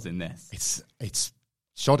holes in this. It's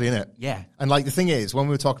shoddy, isn't it? Yeah. And like the thing is, when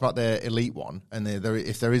we were talking about the Elite one, and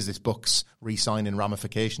if there is this Bucks re-signing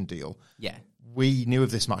ramification deal, we knew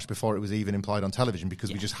of this match before it was even implied on television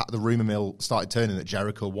because we just had the rumor mill started turning that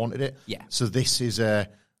Jericho wanted it. Yeah. So this is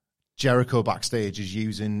Jericho backstage is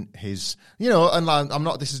using his, and I'm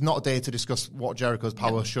not. This is not a day to discuss what Jericho's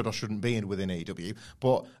power should or shouldn't be within AEW.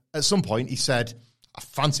 But at some point, he said, "I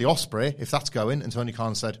fancy Ospreay if that's going," and Tony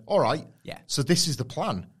Khan said, "All right." Yeah. So this is the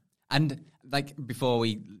plan. And before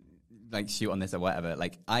we shoot on this or whatever,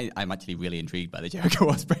 I'm actually really intrigued by the Jericho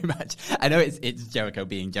Ospreay match. I know it's Jericho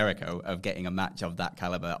being Jericho of getting a match of that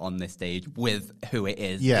caliber on this stage with who it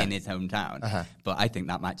is in his hometown. But I think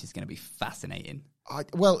that match is going to be fascinating. I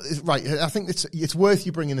think it's worth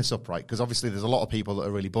you bringing this up, right? Because obviously there's a lot of people that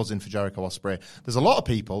are really buzzing for Jericho Ospreay. There's a lot of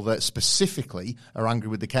people that specifically are angry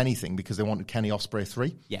with the Kenny thing because they wanted Kenny Ospreay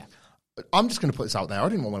 3. Yeah. I'm just going to put this out there. I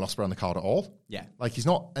didn't want Will Ospreay on the card at all. Yeah. He's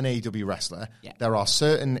not an AEW wrestler. Yeah. There are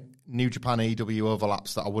certain New Japan AEW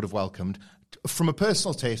overlaps that I would have welcomed. From a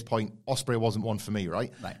personal taste point, Ospreay wasn't one for me,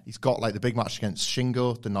 right? He's got the big match against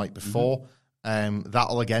Shingo the night before.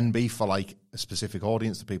 That'll again be for a specific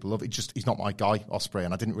audience that people love. He's not my guy, Ospreay,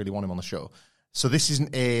 and I didn't really want him on the show. So this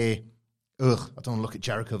isn't I don't want to look at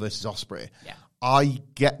Jericho versus Ospreay. Yeah. I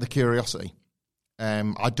get the curiosity.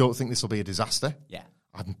 I don't think this will be a disaster. Yeah.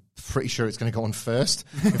 I'm pretty sure it's going to go on first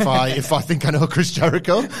if I think I know Chris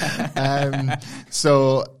Jericho.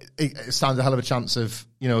 So it stands a hell of a chance of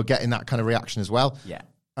getting that kind of reaction as well. Yeah.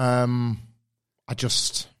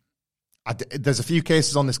 There's a few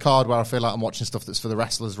cases on this card where I feel like I'm watching stuff that's for the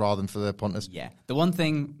wrestlers rather than for the punters. Yeah. The one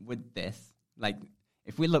thing with this,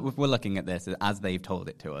 if we're looking at this as they've told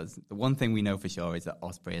it to us, the one thing we know for sure is that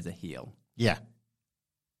Ospreay is a heel. Yeah.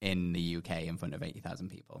 In the UK in front of 80,000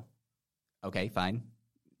 people. Okay, fine.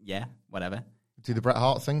 Yeah, whatever. Do the Bret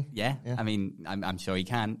Hart thing? Yeah. I mean, I'm sure he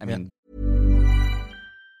can. I mean...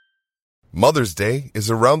 Mother's Day is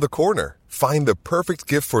around the corner. Find the perfect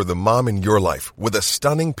gift for the mom in your life with a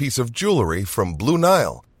stunning piece of jewelry from Blue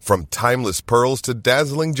Nile. From timeless pearls to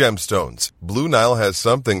dazzling gemstones, Blue Nile has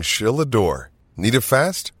something she'll adore. Need it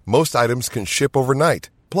fast? Most items can ship overnight.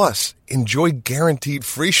 Plus, enjoy guaranteed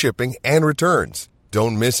free shipping and returns.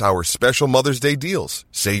 Don't miss our special Mother's Day deals.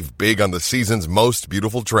 Save big on the season's most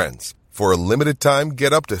beautiful trends. For a limited time,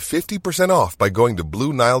 get up to 50% off by going to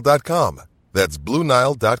BlueNile.com. That's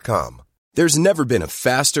BlueNile.com. There's never been a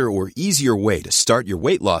faster or easier way to start your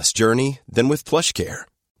weight loss journey than with PlushCare.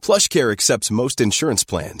 PlushCare accepts most insurance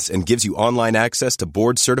plans and gives you online access to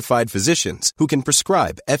board-certified physicians who can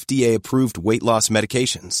prescribe FDA-approved weight loss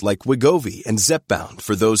medications like Wegovy and Zepbound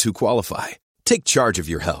for those who qualify. Take charge of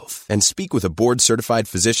your health and speak with a board-certified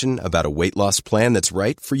physician about a weight loss plan that's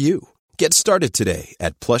right for you. Get started today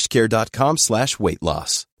at plushcare.com/weight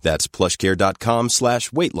loss. That's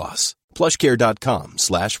plushcare.com/weight loss.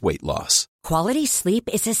 plushcare.com/weight loss. Quality sleep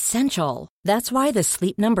is essential. That's why the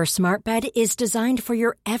Sleep Number Smart Bed is designed for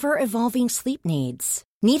your ever-evolving sleep needs.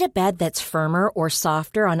 Need a bed that's firmer or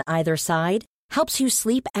softer on either side? Helps you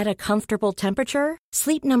sleep at a comfortable temperature?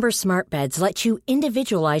 Sleep Number Smart Beds let you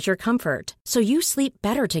individualize your comfort so you sleep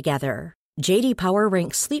better together. J.D. Power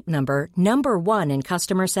ranks Sleep Number number 1 in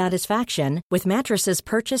customer satisfaction with mattresses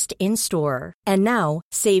purchased in-store. And now,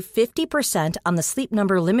 save 50% on the Sleep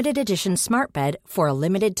Number Limited Edition Smart Bed for a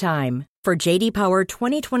limited time. For J.D. Power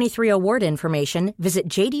 2023 award information, visit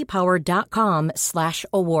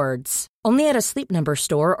jdpower.com/awards. Only at a Sleep Number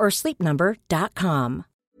store or sleepnumber.com.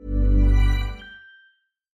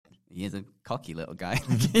 He is a cocky little guy.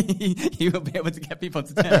 He will be able to get people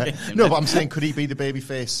to turn against him. No, but I'm saying, could he be the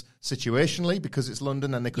babyface situationally because it's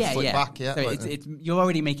London and they could flip back? Yeah, so you're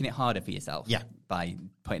already making it harder for yourself by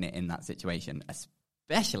putting it in that situation,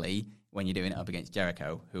 especially when you're doing it up against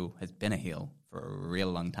Jericho, who has been a heel for a real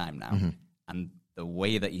long time now. Mm-hmm. And the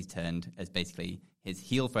way that he's turned is basically his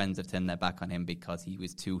heel friends have turned their back on him because he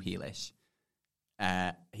was too heelish.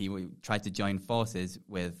 He tried to join forces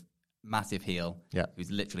with massive heel, who's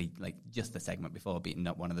literally just the segment before beating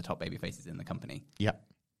up one of the top baby faces in the company. Yeah.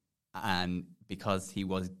 And because he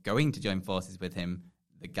was going to join forces with him,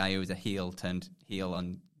 the guy who was a heel turned heel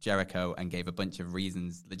on Jericho and gave a bunch of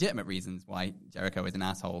reasons, legitimate reasons, why Jericho is an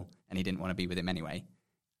asshole and he didn't want to be with him anyway.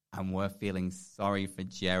 And we're feeling sorry for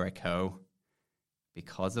Jericho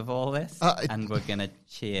because of all this, and we're going to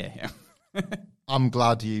cheer him. I'm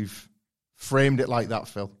glad you've framed it like that,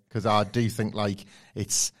 Phil, because I do think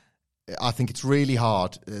I think it's really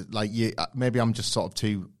hard. Maybe I'm just sort of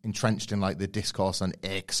too entrenched in like the discourse on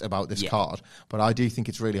X about this card, but I do think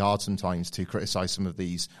it's really hard sometimes to criticise some of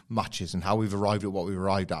these matches and how we've arrived at what we've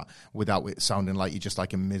arrived at without it sounding like you're just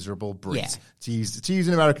like a miserable Brit. To use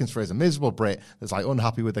an American's phrase, a miserable Brit that's like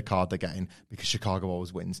unhappy with the card they're getting because Chicago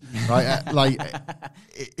always wins. Right?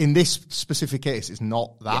 In this specific case, it's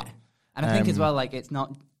not that. Yeah. And I think as well, like it's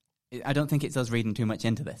not. I don't think it's us reading too much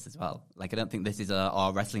into this as well. Like, I don't think this is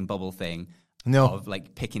our wrestling bubble thing of,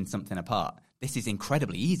 like, picking something apart. This is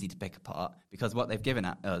incredibly easy to pick apart because what they've given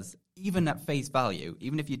at us, even at face value,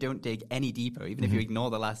 even if you don't dig any deeper, even if you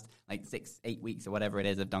ignore the last, like, 6-8 weeks or whatever it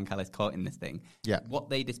is of Don Callis caught in this thing, what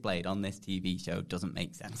they displayed on this TV show doesn't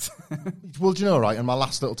make sense. Well, do you know, right, and my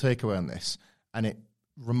last little takeaway on this, and it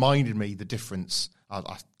reminded me the difference.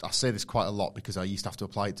 I say this quite a lot because I used to have to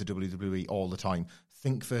apply it to WWE all the time.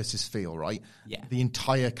 Think versus feel, right? Yeah. The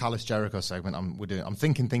entire Callis Jericho segment, I'm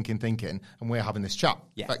thinking, and we're having this chat,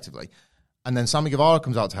 effectively. And then Sammy Guevara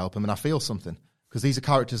comes out to help him, and I feel something. Because these are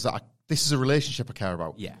characters this is a relationship I care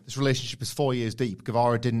about. Yeah. This relationship is 4 years deep.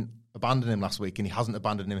 Guevara didn't abandon him last week, and he hasn't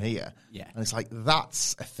abandoned him here. Yeah. And it's like,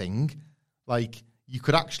 that's a thing. Like, you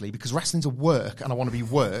could actually, because wrestling's a work, and I want to be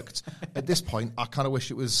worked, at this point, I kind of wish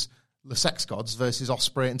it was the Sex Gods versus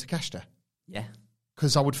Ospreay and Takeshita. Yeah.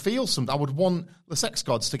 Because I would feel I would want the Sex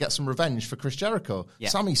Gods to get some revenge for Chris Jericho. Yeah.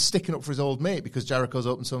 Sammy's sticking up for his old mate because Jericho's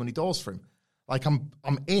opened so many doors for him. Like, I'm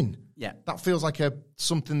in. Yeah. That feels like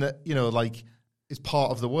something that, like, is part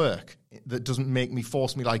of the work that doesn't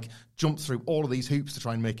force me, like, jump through all of these hoops to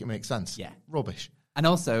try and make it make sense. Yeah. Rubbish. And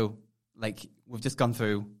also, like, we've just gone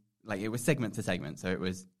through, like, it was segment to segment. So it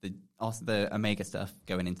was the Omega stuff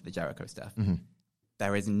going into the Jericho stuff. Mm-hmm.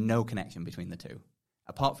 There is no connection between the two.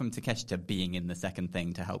 Apart from Takeshita being in the second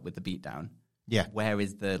thing to help with the beatdown, where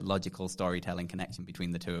is the logical storytelling connection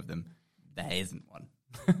between the two of them? There isn't one.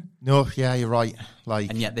 No, yeah, you're right.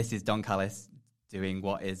 And yet this is Don Callis doing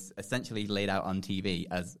what is essentially laid out on TV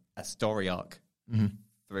as a story arc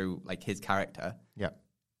through like his character. Yeah.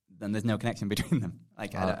 Then there's no connection between them.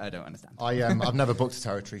 Like, I don't understand. I've never booked a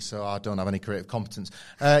territory, so I don't have any creative competence.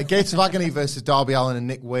 Gates of Agony versus Darby Allin and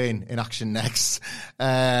Nick Wayne in action next.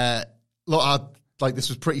 This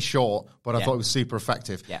was pretty short, but I thought it was super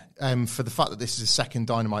effective. Yeah. For the fact that this is a second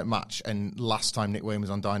Dynamite match, and last time Nick Wayne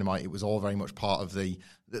was on Dynamite, it was all very much part of the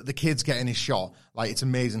kid's getting his shot. Like, it's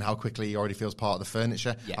amazing how quickly he already feels part of the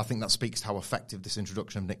furniture. Yeah. I think that speaks to how effective this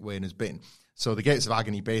introduction of Nick Wayne has been. So the Gates of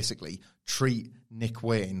Agony basically treat Nick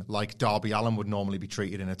Wayne like Darby Allin would normally be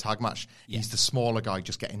treated in a tag match. Yeah. He's the smaller guy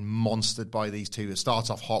just getting monstered by these two. It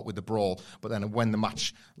starts off hot with the brawl, but then when the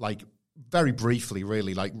match, like, very briefly,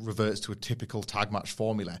 really, like, reverts to a typical tag match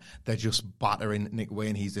formula, they're just battering Nick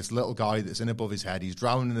Wayne. He's this little guy that's in above his head. He's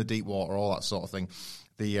drowning in the deep water, all that sort of thing.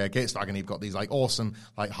 The Gates of Agony have got these, like, awesome,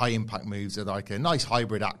 like, high-impact moves. They're like a nice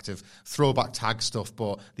hybrid act of throwback tag stuff,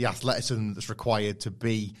 but the athleticism that's required to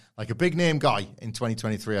be, like, a big-name guy in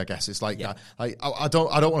 2023, I guess. It's like that. Like, I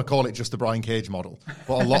don't want to call it just the Brian Cage model,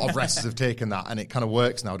 but a lot of wrestlers have taken that, and it kind of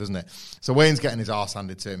works now, doesn't it? So Wayne's getting his arse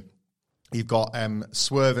handed to him. You've got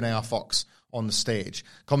Swerve and AR Fox on the stage.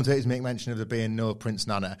 Commentators make mention of there being no Prince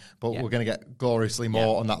Nana, but we're going to get gloriously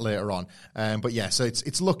more on that later on. So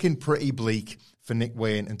it's looking pretty bleak for Nick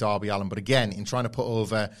Wayne and Darby Allin. But again, in trying to put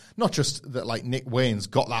over, not just that, like, Nick Wayne's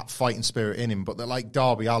got that fighting spirit in him, but that, like,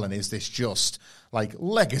 Darby Allin is this just, like,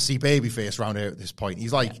 legacy babyface around here at this point.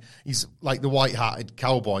 He's like the white-hatted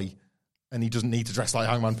cowboy, and he doesn't need to dress like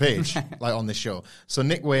Hangman Page, like, on this show. So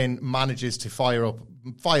Nick Wayne manages to fire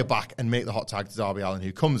back and make the hot tag to Darby Allin,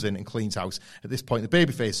 who comes in and cleans house. At this point, the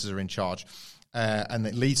babyfaces are in charge, and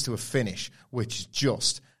it leads to a finish, which is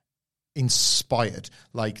just inspired.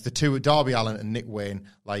 Like, the two, Darby Allin and Nick Wayne,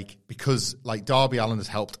 like, because, like, Darby Allin has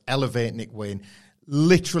helped elevate Nick Wayne,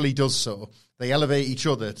 literally does so. They elevate each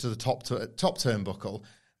other to the top turnbuckle.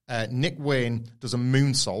 Nick Wayne does a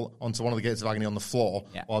moonsault onto one of the Gates of Agony on the floor,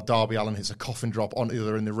 while Darby Allin hits a coffin drop onto the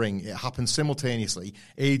other in the ring. It happens simultaneously.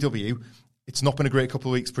 AEW, it's not been a great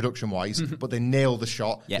couple of weeks production-wise, but they nail the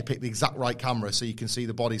shot. They pick the exact right camera so you can see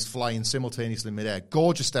the bodies flying simultaneously in midair.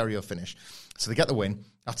 Gorgeous stereo finish. So they get the win.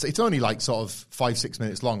 It's only like sort of 5-6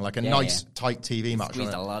 minutes long, like a nice tight TV match.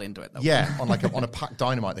 Squeezed a lot into it, though. Yeah, on a packed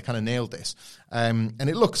Dynamite, they kind of nailed this. And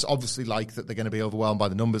it looks obviously like that they're going to be overwhelmed by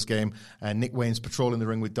the numbers game. Nick Wayne's patrolling the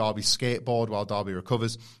ring with Darby's skateboard while Darby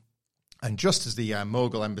recovers. And just as the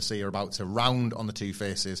Mogul Embassy are about to round on the two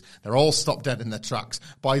faces, they're all stopped dead in their tracks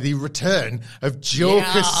by the return of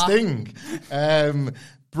Joker Sting.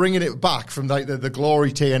 bringing it back from like the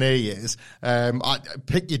glory TNA years.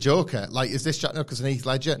 Pick your Joker. Like, is this Jack Nicholson and Heath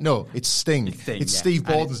Ledger? No, it's Sting. It's Steve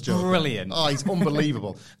Borden's Joker. Brilliant. Oh, he's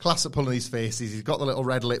unbelievable. Classic pulling his faces. He's got the little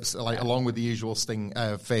red lips, like along with the usual Sting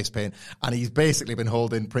face paint, and he's basically been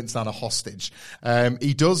holding Prince Nana hostage.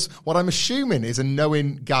 He does what I'm assuming is a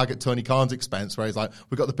knowing gag at Tony Khan's expense, where he's like,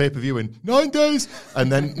 "We got the pay-per-view in 9 days,"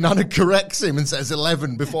 and then Nana corrects him and says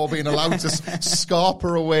 11 before being allowed to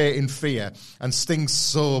scarper away in fear. And Sting's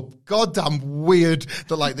so goddamn weird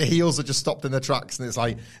that like the heels are just stopped in their tracks, and it's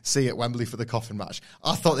like, see you at Wembley for the coffin match.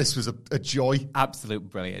 I thought this was a joy. Absolute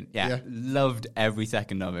brilliant. Yeah. Loved every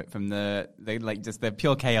second of it, from the like just the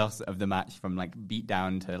pure chaos of the match, from like beat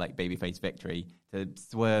down to like babyface victory, to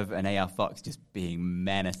Swerve and AR Fox just being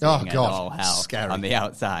menacing as all hell. Scary. On the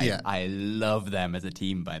outside. Yeah. I love them as a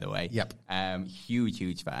team, by the way. Yep.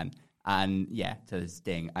 Huge fan. And yeah, to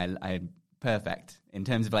Sting, I perfect in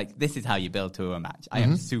terms of like, this is how you build to a match. I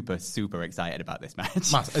am super excited about this match.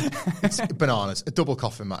 It's bananas, a double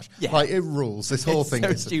coffin match. Yeah. Like, it rules. This whole thing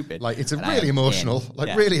is stupid. Like, it's a really emotional,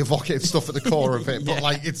 really evocative stuff at the core of it, but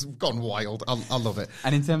like, it's gone wild. I love it.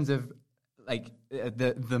 And in terms of like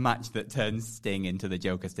the match that turns Sting into the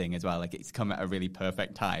Joker Sting as well, like, it's come at a really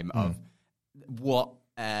perfect time of what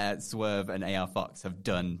Swerve and AR Fox have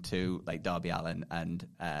done to like Darby Allin and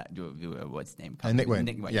what's his name? Nick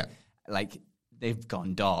Wayne. Yeah. Like, they've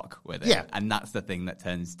gone dark with it, and that's the thing that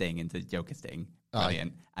turns Sting into Joker Sting.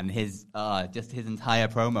 Brilliant. And his just his entire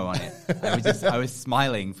promo on it, I was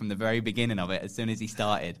smiling from the very beginning of it, as soon as he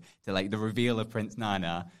started, to like the reveal of Prince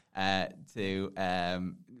Nana,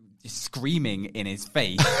 to just screaming in his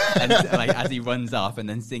face, and like as he runs off, and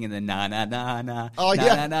then singing the na na na na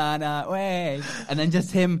na na na way, and then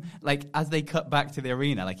just him like as they cut back to the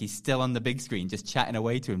arena, like he's still on the big screen, just chatting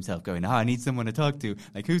away to himself, going, "Oh, I need someone to talk to.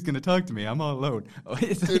 Like, who's going to talk to me? I'm all alone."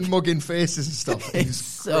 It's like, mugging faces and stuff. It's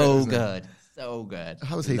so good. So good.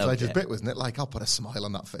 That was Heath Ledger's bit, wasn't it? Like, I'll put a smile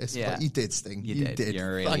on that face. Yeah. Like, you did, Sting. You did. You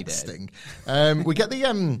really Thanks, did. Sting. We get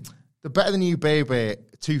the Better Than You Baby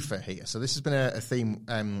twofer here. So this has been a theme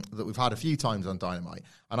that we've had a few times on Dynamite,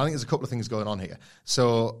 and I think there's a couple of things going on here.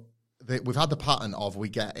 So we've had the pattern of we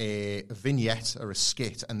get a vignette or a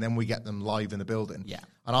skit, and then we get them live in the building. Yeah.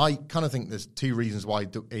 And I kind of think there's two reasons why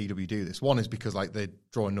AEW do this. One is because like they're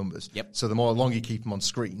drawing numbers. Yep. So the more long you keep them on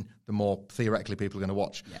screen, the more theoretically people are going to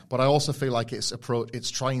watch. Yeah. But I also feel like it's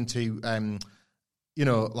trying to,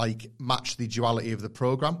 like match the duality of the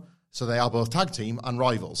program. So they are both tag team and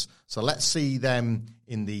rivals. So let's see them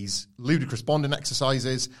in these ludicrous bonding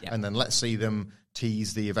exercises, and then let's see them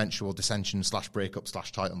tease the eventual dissension / breakup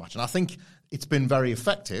 / title match. And I think it's been very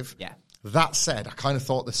effective. Yeah. That said, I kind of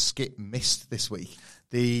thought the skit missed this week.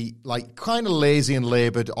 The like kind of lazy and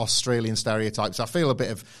laboured Australian stereotypes. I feel a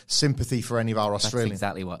bit of sympathy for any of our Australians. That's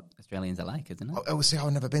exactly what Australians are like, isn't it?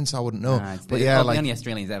 I've never been, so I wouldn't know. But yeah, the only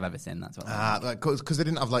Australians I've ever seen. That's what. Because they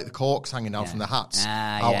didn't have like the corks hanging down from the hats.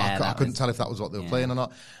 I couldn't tell if that was what they were playing or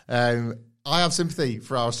not. I have sympathy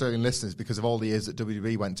for our Australian listeners because of all the years that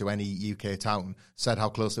WWE went to any UK town, said how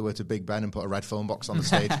close they were to Big Ben, and put a red phone box on the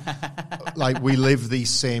stage. Like, we live these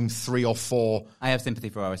same 3 or 4. I have sympathy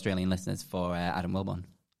for our Australian listeners for Adam Wilborn.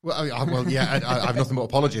 I have nothing but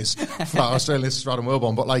apologies for our Australian listeners for Adam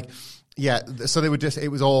Wilborn. But like, yeah, so they were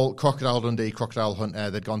it was all Crocodile Dundee, Crocodile Hunter.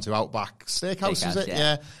 They'd gone to Outback Steakhouse, was it?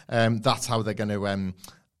 Yeah. That's how they're going to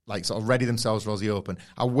sort of ready themselves for Aussie Open.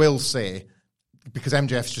 I will say, because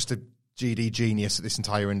MJF's just a GD genius at this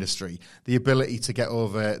entire industry, the ability to get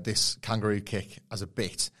over this kangaroo kick as a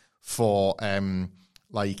bit for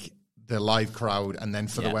the live crowd and then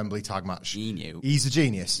for the Wembley tag match. He knew. He's a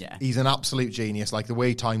genius. Yeah. He's an absolute genius. Like, the way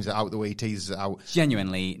he times it out, the way he teases it out.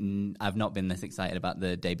 Genuinely, I've not been this excited about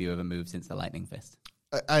the debut of a move since the Lightning Fist.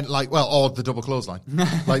 And or the double clothesline.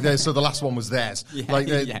 So the last one was theirs.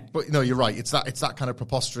 But no, you're right. It's that kind of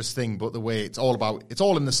preposterous thing, but the way it's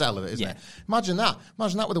all in the cell of it, isn't it? Imagine that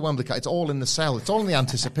with the Wembley cut. It's all in the cell. It's all in the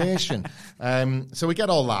anticipation. So we get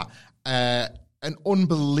all that. An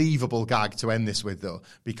unbelievable gag to end this with, though,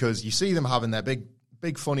 because you see them having their big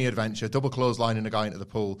funny adventure, double clotheslining a guy into the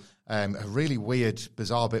pool. A really weird,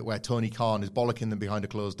 bizarre bit where Tony Khan is bollocking them behind a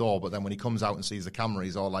closed door, but then when he comes out and sees the camera,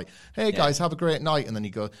 he's all like, "Hey guys, have a great night," and then he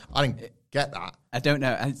goes, "I didn't get that." I don't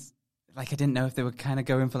know. I didn't know if they were kind of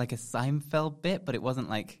going for like a Seinfeld bit, but it wasn't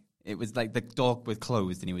like, it was like the door was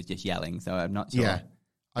closed and he was just yelling. So I'm not sure. Yeah.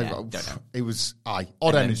 I don't know. It was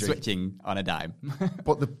odd energy, switching on a dime.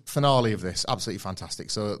 But the finale of this, absolutely fantastic.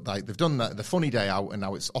 So they've done the funny day out, and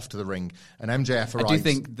now it's off to the ring. And MJF arrives. I do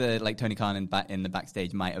think the Tony Khan in the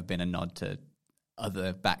backstage might have been a nod to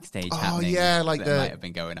other backstage happenings that might have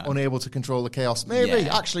been going on. Unable to control the chaos. Maybe,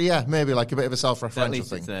 maybe like a bit of a self-referential at least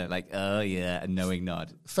thing. It's a knowing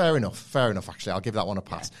nod. Fair enough, actually. I'll give that one a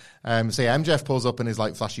pass. MJF pulls up in his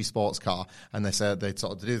like flashy sports car, and they said they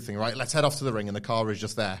sort of do the thing, right, let's head off to the ring, and the car is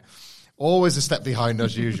just there. Always a step behind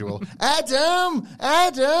as usual. Adam!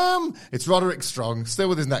 It's Roderick Strong, still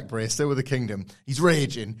with his neck brace, still with the Kingdom. He's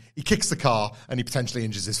raging. He kicks the car and he potentially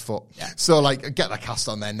injures his foot. Yeah. So, like, get that cast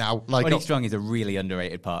on there now. Like, Roderick Strong is a really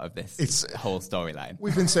underrated part of this whole storyline.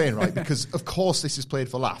 We've been saying, right, because of course this is played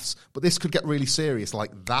for laughs, but this could get really serious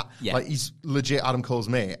like that. Yeah. Like, he's legit Adam Cole's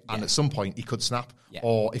mate, and at some point he could snap. Yeah.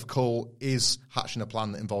 Or if Cole is hatching a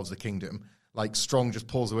plan that involves the Kingdom, like, Strong just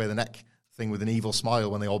pulls away the neck thing with an evil smile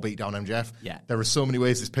when they all beat down MJF. Yeah. There are so many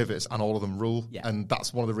ways this pivots, and all of them rule. Yeah. And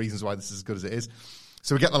that's one of the reasons why this is as good as it is.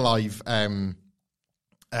 So we get the live. That's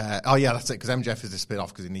it, because MJF has disappeared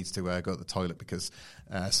off because he needs to go to the toilet because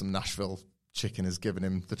some Nashville chicken has given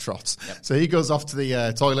him the trots. Yep. So he goes off to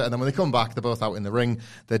the toilet, and then when they come back, they're both out in the ring.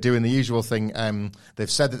 They're doing the usual thing.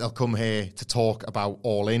 They've said that they'll come here to talk about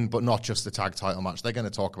All In, but not just the tag title match. They're going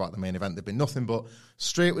to talk about the main event. They've been nothing but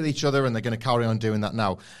straight with each other, and they're going to carry on doing that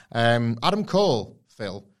now. Adam Cole,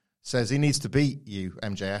 Phil, says he needs to beat you,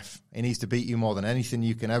 MJF. He needs to beat you more than anything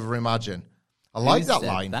you can ever imagine. I like that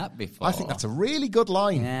line. That before? I think that's a really good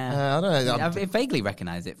line. Yeah. I don't know. I vaguely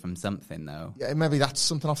recognise it from something, though. Yeah, maybe that's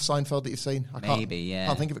something off Seinfeld that you've seen. I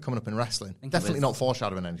can't think of it coming up in wrestling. Definitely not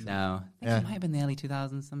foreshadowing anything. No. I think it might have been the early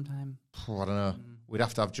 2000s sometime. I don't know. We'd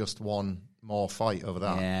have to have just one more fight over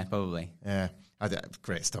that. Yeah, probably. Yeah.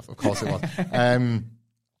 Great stuff. Of course it was.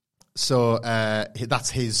 So that's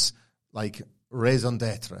his, like, raison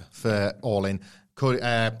d'etre for All In.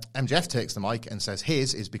 MJF takes the mic and says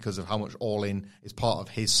his is because of how much All In is part of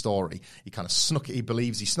his story. He kind of he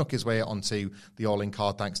believes he snuck his way onto the All In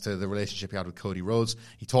card thanks to the relationship he had with Cody Rhodes.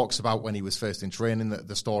 He talks about when he was first in training,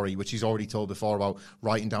 the story, which he's already told before, about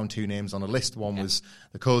writing down two names on a list. One was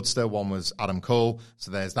the Codester, one was Adam Cole.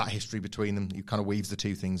 So there's that history between them. He kind of weaves the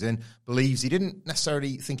two things in. Believes he didn't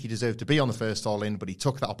necessarily think he deserved to be on the first All In, but he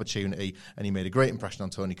took that opportunity and he made a great impression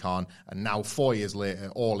on Tony Khan. And now 4 years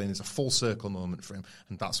later, All In is a full circle moment for him.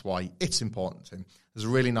 And that's why it's important to him. There's a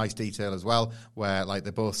really nice detail as well where, like,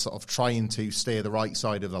 they're both sort of trying to stay the right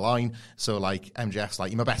side of the line. So, like, MJF's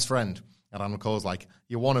like, you're my best friend. And Adam Cole's like,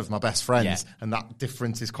 you're one of my best friends. Yeah. And that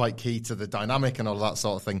difference is quite key to the dynamic and all that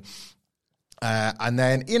sort of thing. And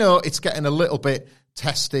then, it's getting a little bit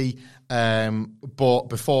testy. But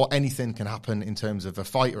before anything can happen in terms of a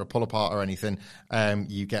fight or a pull apart or anything,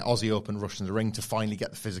 you get Aussie Open rushing the ring to finally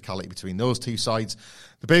get the physicality between those two sides.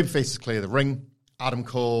 The babyfaces clear the ring. Adam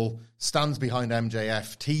Cole stands behind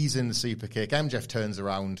MJF, teasing the super kick. MJF turns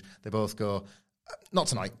around. They both go, not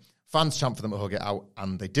tonight. Fans chant for them to hug it out,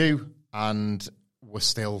 and they do. And we're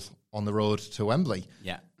still on the road to Wembley.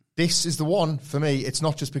 Yeah. This is the one for me. It's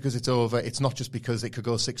not just because it's over. It's not just because it could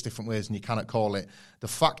go 6 different ways and you cannot call it. The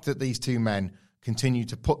fact that these two men continue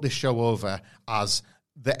to put this show over as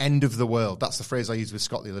the end of the world. That's the phrase I used with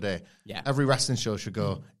Scott the other day. Yeah. Every wrestling show should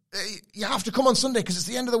go, you have to come on Sunday because it's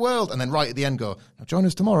the end of the world. And then right at the end go, now join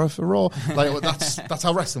us tomorrow for Raw. Like, that's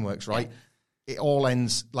how wrestling works, right? It all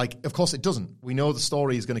ends, like, of course it doesn't. We know the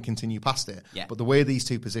story is going to continue past it. Yeah. But the way these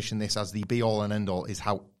two position this as the be-all and end-all is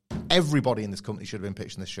how everybody in this company should have been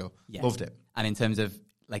pitching this show. Yeah. Loved it. And in terms of,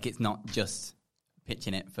 like, it's not just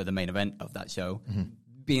pitching it for the main event of that show. Mm-hmm.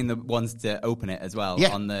 Being the ones to open it as well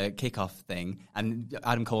on the kickoff thing, and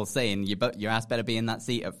Adam Cole saying your ass better be in that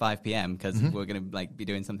seat at 5 p.m. because we're going to be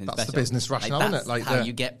doing something that's special. That's the business rationale, isn't it? Like how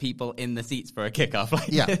you get people in the seats for a kickoff.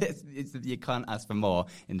 You can't ask for more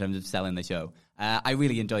in terms of selling the show. I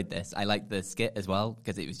really enjoyed this. I liked the skit as well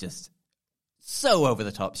because it was just so over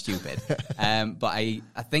the top stupid. But I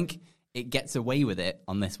think it gets away with it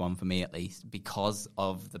on this one for me at least because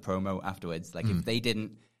of the promo afterwards. Like if they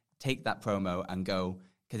didn't take that promo and go.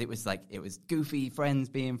 Because it was goofy friends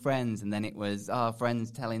being friends, and then it was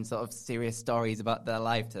friends telling sort of serious stories about their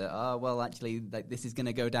life actually, like, this is going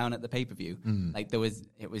to go down at the pay-per-view. Like,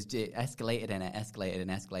 it escalated and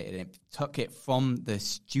it took it from the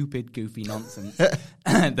stupid, goofy nonsense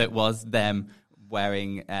that was them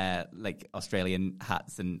wearing, like, Australian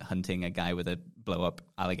hats and hunting a guy with a blow-up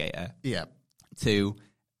alligator. Yeah. To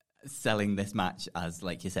selling this match as,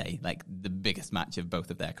 like you say, like the biggest match of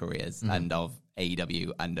both of their careers and of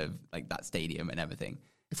AEW and of, like, that stadium and everything.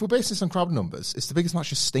 If we're basing this on crowd numbers, it's the biggest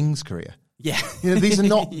match of Sting's career. Yeah. These are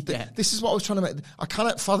not... This is what I was trying to make... I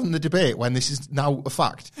cannot fathom the debate when this is now a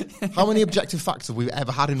fact. How many objective facts have we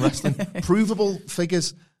ever had in wrestling? Provable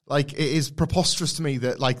figures. Like, it is preposterous to me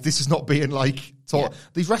that, like, this is not being, like, taught. Yeah.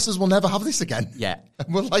 These wrestlers will never have this again. Yeah.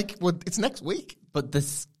 And we're like, it's next week. But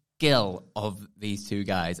the skill of these two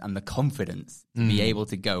guys and the confidence to be able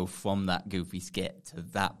to go from that goofy skit to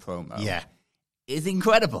that promo is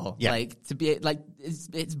incredible. Yeah. Like, to be like,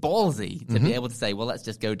 it's ballsy to be able to say, well, let's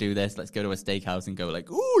just go do this. Let's go to a steakhouse and go like,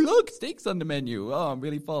 oh, look, steak's on the menu. Oh, I'm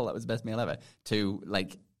really full. That was the best meal ever. To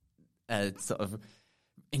like a sort of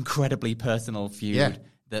incredibly personal feud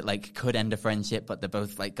that like could end a friendship, but they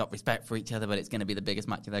both like got respect for each other, but it's going to be the biggest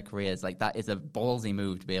match of their careers. Like, that is a ballsy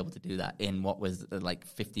move to be able to do that in what was like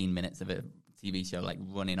 15 minutes of a TV show, like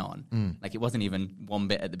running on. Like, it wasn't even one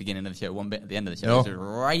bit at the beginning of the show, one bit at the end of the show. No. It was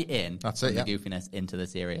right in That's from it, the goofiness into the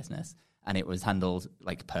seriousness, and it was handled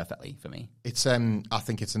like perfectly for me. It's I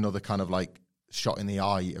think it's another kind of like shot in the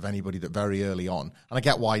eye of anybody that very early on, and I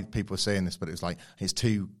get why people are saying this, but it's like it's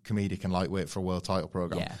too comedic and lightweight for a world title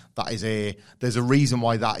program. Yeah. That is there's a reason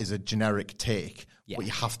why that is a generic take, Yeah. but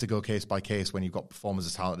you have to go case by case when you've got performers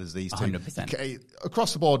as talented as these two. 100%. Okay,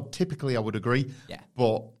 across the board, typically I would agree. Yeah.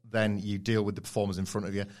 But then you deal with the performers in front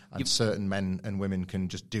of you, and certain men and women can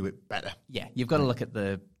just do it better. Yeah, you've got to look at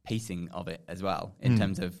the pacing of it as well, in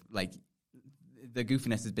terms of like the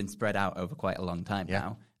goofiness has been spread out over quite a long time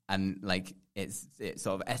now, and like it's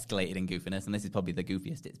sort of escalated in goofiness, and this is probably the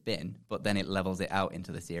goofiest it's been, but then it levels it out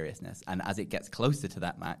into the seriousness, and as it gets closer to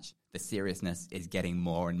that match, the seriousness is getting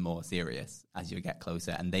more and more serious as you get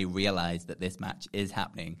closer, and they realize that this match is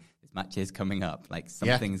happening, this match is coming up, like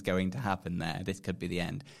something's going to happen there, this could be the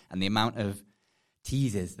end. And the amount of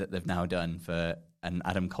teases that they've now done for an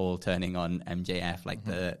Adam Cole turning on MJF, like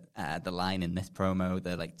the line in this promo,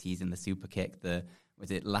 the like teasing the super kick, was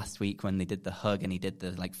it last week when they did the hug and he did the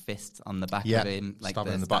like fist on the back of him, like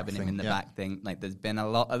stabbing him in the back thing. Like, there's been a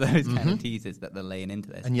lot of those kind of teases that they're laying into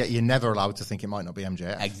this. And yet you're never allowed to think it might not be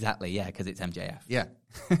MJF. Exactly, yeah, because it's MJF. Yeah.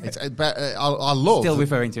 It's, I love... Still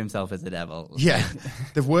referring to himself as the devil. Yeah.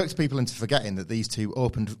 They've worked people into forgetting that these two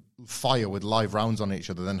opened fire with live rounds on each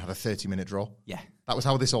other, then had a 30-minute draw. Yeah. That was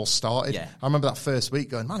how this all started. Yeah. I remember that first week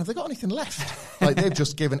going, man, have they got anything left? Like, they've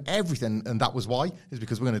just given everything, and that was why, is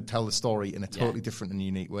because we're going to tell the story in a totally different and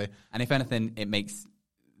unique way. And if anything, it makes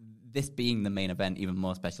this being the main event even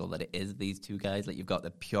more special that it is these two guys. Like, you've got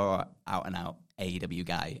the pure out-and-out AEW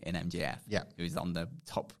guy in MJF, who's on the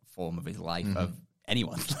top form of his life, of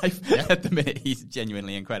anyone's life at the minute. He's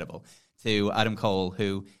genuinely incredible. To Adam Cole,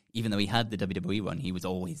 who, even though he had the WWE run, he was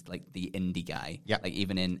always like the indie guy. Yeah. Like,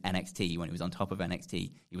 even in NXT, when he was on top of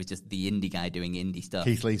NXT, he was just the indie guy doing indie stuff.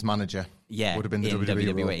 Keith Lee's manager would have been the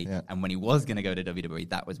WWE role. Yeah. And when he was going to go to WWE,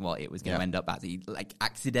 that was what it was going to end up as. He like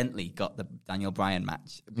accidentally got the Daniel Bryan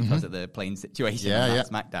match because of the plane situation on that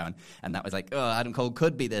SmackDown. And that was like, oh, Adam Cole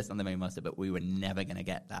could be this on the main roster, but we were never going to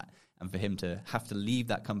get that. And for him to have to leave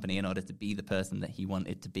that company in order to be the person that he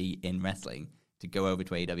wanted to be in wrestling, to go over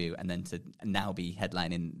to AEW and then to now be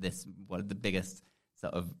headlining this, one of the biggest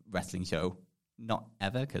sort of wrestling show, not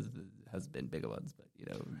ever, because there has been bigger ones, but, you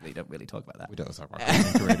know, we don't really talk about that. We don't talk about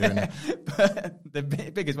career, do we? But the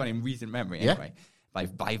biggest one in recent memory, anyway,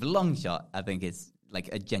 by a long shot, I think is like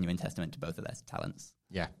a genuine testament to both of their talents.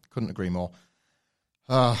 Yeah, couldn't agree more.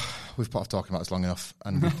 We've put off talking about this long enough,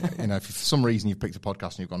 and you know, if for some reason you've picked a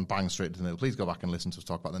podcast and you've gone bang straight to the middle, please go back and listen to us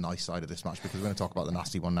talk about the nice side of this match, because we're going to talk about the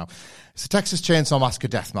nasty one now. It's the Texas Chainsaw Massacre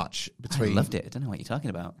death match between... I loved it. I don't know what you're talking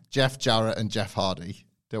about. Jeff Jarrett and Jeff Hardy.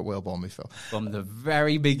 Don't whalebone me, Phil. From the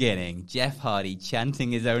very beginning, Jeff Hardy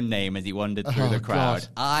chanting his own name as he wandered through the crowd. God.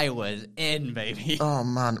 I was in, baby. Oh,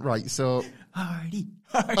 man. Right, so... Hardy,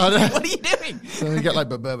 what are you doing? So you get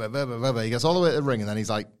like... He gets all the way to the ring, and then he's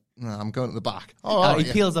like, no, I'm going to the back.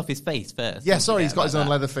 He peels off his face first. Yeah, sorry, he's got his own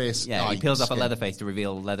Leatherface. Yeah, he peels off a Leatherface to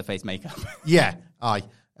reveal Leatherface makeup. Yeah, aye.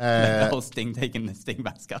 The whole Sting taking the Sting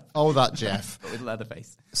mask off. Oh, that Jeff. But with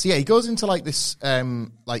Leatherface. So yeah, he goes into like this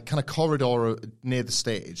like kind of corridor near the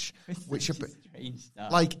stage. Which strange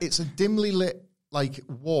stuff. Like, it's a dimly lit like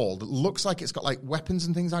wall that looks like it's got like weapons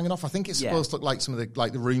and things hanging off. I think it's supposed to look like some of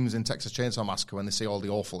the rooms in Texas Chainsaw Massacre when they see all the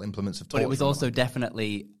awful implements of torture. But it was also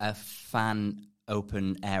definitely a fan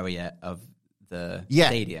open area of the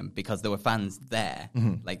stadium, because there were fans there,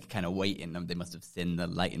 like kind of waiting, and they must have seen the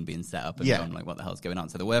lighting being set up and gone like, what the hell's going on?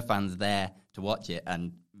 So there were fans there to watch it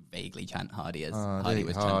and vaguely chant Hardy, as Hardy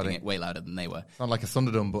was chanting it way louder than they were. Sounded like a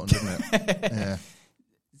Thunderdome button, didn't it? Yeah.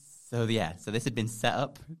 So this had been set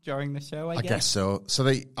up during the show, I guess so. So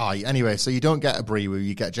anyway, so you don't get a Brew,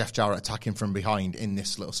 you get Jeff Jarrett attacking from behind in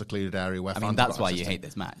this little secluded area where fans that's why you hate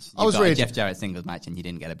this match. I was ready. Jeff Jarrett singles match and you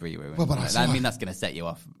didn't get a Brew. Well, but I mean, that's going to set you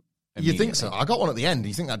off. You think so? I got one at the end.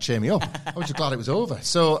 You think that'd cheer me up? I was just glad it was over.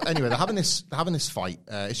 So anyway, they're having this fight.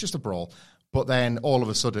 It's just a brawl, but then all of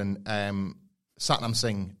a sudden, Satnam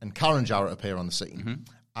Singh and Karen Jarrett appear on the scene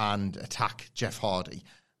and attack Jeff Hardy.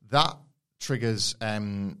 That triggers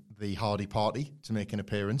the Hardy Party to make an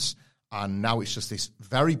appearance, and now it's just this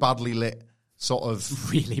very badly lit sort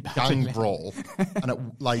of really gang brawl, and it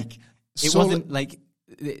wasn't like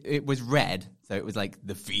it was red, so it was like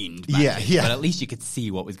the Fiend matches, yeah. But at least you could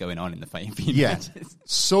see what was going on in the Fighting Fiend matches.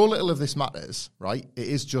 So little of this matters, right? It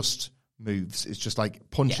is just moves. It's just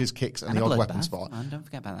like punches, kicks, and the odd weapon spot. Don't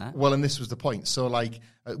forget about that. Well, and this was the point. So, like,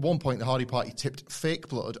 at one point, the Hardy Party tipped fake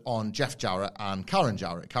blood on Jeff Jarrett and Karen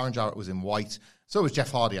Jarrett. Karen Jarrett was in white. So was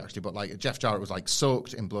Jeff Hardy, actually, but like Jeff Jarrett was like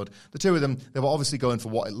soaked in blood. The two of them, they were obviously going for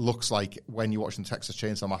what it looks like when you're watching the Texas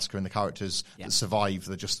Chainsaw Massacre and the characters that survive.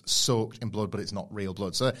 They're just soaked in blood, but it's not real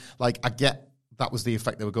blood. So, like, I get that was the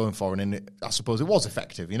effect they were going for, and I suppose it was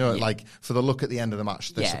effective. You know, like for the look at the end of the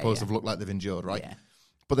match, they're supposed to have looked like they've endured, right? Yeah.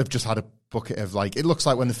 But they've just had a bucket of, like, it looks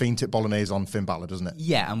like when the Fiend tip bolognese on Finn Balor, doesn't it?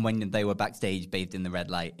 Yeah, and when they were backstage bathed in the red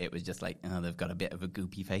light, it was just like, oh, they've got a bit of a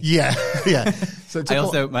goopy face. Yeah, yeah. So I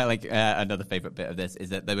also, another favourite bit of this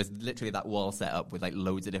is that there was literally that wall set up with, like,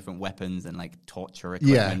 loads of different weapons and, like, torture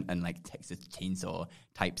equipment and, like, Texas Chainsaw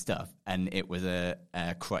type stuff. And it was a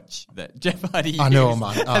crutch that Jeff Hardy used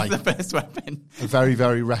as the first weapon. A very,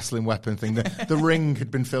 very wrestling weapon thing. The ring had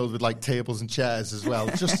been filled with, like, tables and chairs as well,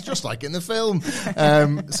 just like in the film.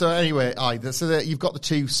 So anyway, you've got the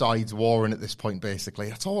two sides warring at this point, basically.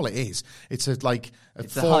 That's all it is. It's a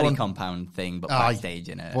Hardy compound thing, but backstage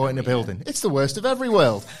in a building. It's the worst of every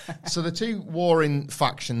world. So the two warring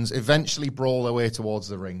factions eventually brawl their way towards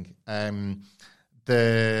the ring.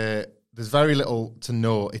 There's very little to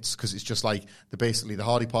know. It's because it's just like the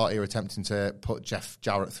Hardy Party are attempting to put Jeff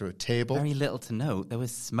Jarrett through a table. Very little to know. There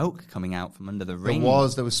was smoke coming out from under the ring.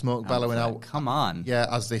 There was smoke bellowing out. Come on. Yeah,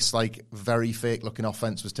 as this like very fake looking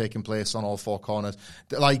offense was taking place on all four corners.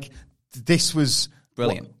 Like this was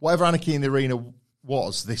brilliant. Whatever anarchy in the arena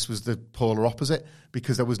was, this was the polar opposite,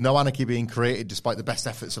 because there was no anarchy being created despite the best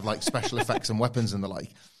efforts of like special effects and weapons and the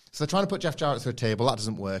like. So they're trying to put Jeff Jarrett through a table. That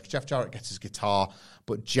doesn't work. Jeff Jarrett gets his guitar,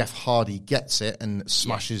 but Jeff Hardy gets it and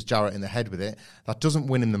smashes Jarrett in the head with it. That doesn't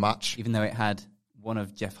win him the match. Even though it had one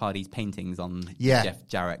of Jeff Hardy's paintings on the Jeff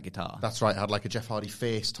Jarrett guitar. That's right. It had like a Jeff Hardy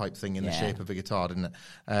face type thing in the shape of a guitar, didn't it?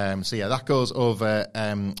 That goes over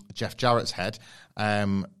Jeff Jarrett's head.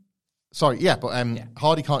 Hardy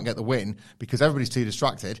can't get the win because everybody's too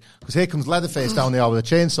distracted, because here comes Leatherface down the aisle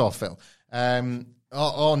with a chainsaw, Phil.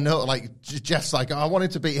 Oh no, like Jeff's like, I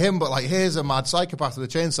wanted to beat him, but like here's a mad psychopath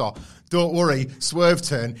with a chainsaw. Don't worry, swerve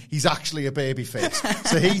turn, he's actually a babyface.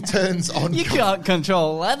 So he turns on... You can't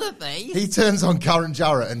control Leatherface. He turns on Karen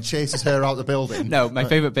Jarrett and chases her out the building. No, my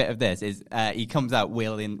favourite bit of this is he comes out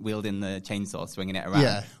wielding the chainsain, swinging it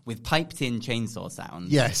around with piped-in chainsaw sounds.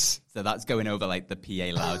 Yes. So that's going over like the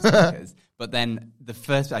PA loudspeakers. But then the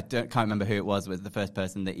first, can't remember who it was the first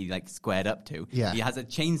person that he like squared up to. Yeah. He has a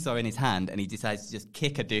chainsaw in his hand and he decides to just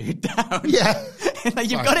kick a dude down. Yeah.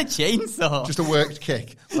 Like, you've got a chainsaw. Just a worked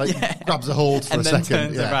kick. Like, grabs a hold for a second. And then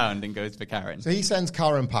turns around and goes for Karen. So he sends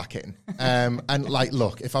Karen packing. And like,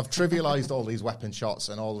 look, if I've trivialized all these weapon shots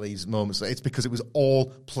and all these moments, it's because it was all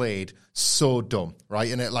played so dumb,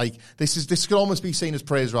 right? And it like, this could almost be seen as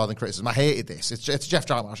praise rather than criticism. I hated this. It's a Jeff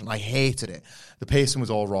Jarrett match and I hated it. The pacing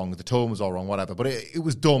was all wrong. The tone was all wrong, whatever. But it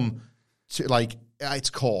was dumb to like, at its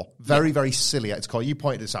core, very, very silly at its core. You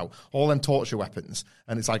pointed this out. All them torture weapons,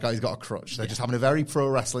 and it's like, he's got a crutch. They're just having a very pro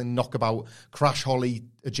wrestling knockabout, Crash Holly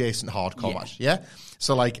adjacent hardcore match. Yeah.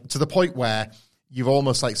 So like to the point where you've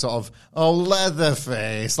almost like sort of,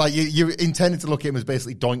 Leatherface. Like you intended to look at him as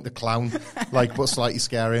basically Doink the Clown, like but slightly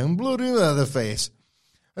scary, and bloody Leatherface.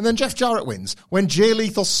 And then Jeff Jarrett wins when Jay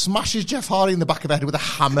Lethal smashes Jeff Hardy in the back of the head with a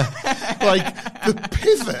hammer. Like, the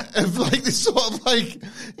pivot of, like, this sort of, like,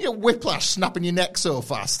 whiplash snapping your neck so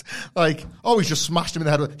fast. Like, he's just smashed him in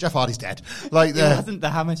the head with... Jeff Hardy's dead. Like, it wasn't the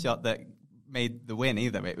hammer shot that made the win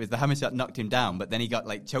either. It was the hammer shot knocked him down, but then he got,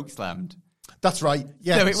 like, chokeslammed. That's right.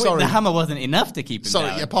 Yeah, so the hammer wasn't enough to keep him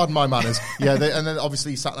down. Yeah, pardon my manners. Yeah, and then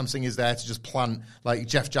obviously Satnam Singh is there to just plant like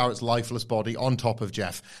Jeff Jarrett's lifeless body on top of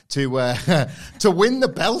Jeff to win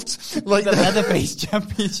the belt, like the Leatherface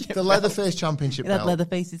Championship. The Leatherface Championship belt. It had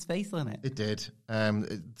Leatherface's face on it. It did.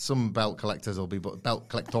 Some belt collectors will be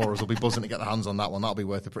buzzing to get their hands on that one. That'll be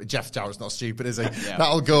worth it. Jeff Jarrett's not stupid, is he? Yeah.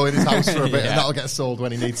 That'll go in his house for a bit, and that'll get sold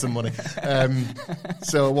when he needs some money.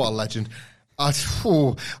 So what a legend. I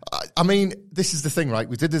mean, this is the thing, right?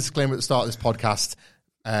 We did the disclaimer at the start of this podcast.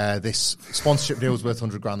 This sponsorship deal was worth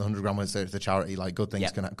 $100,000. The $100,000 went to the charity. Like good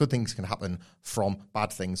things can happen from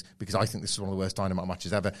bad things, because I think this is one of the worst Dynamite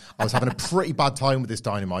matches ever. I was having a pretty bad time with this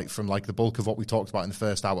Dynamite from like the bulk of what we talked about in the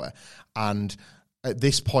first hour, and at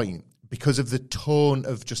this point, because of the tone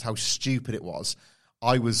of just how stupid it was,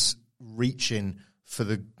 I was reaching for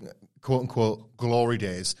the quote-unquote glory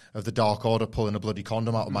days of the Dark Order pulling a bloody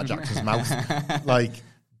condom out of Matt Jackson's mouth. Like,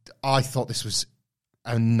 I thought this was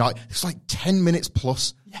a night. It's like 10 minutes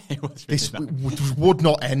plus. Yeah, it was really this bad. would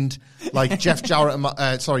not end. Like Jeff Hardy and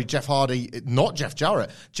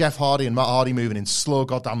Matt Hardy moving in slow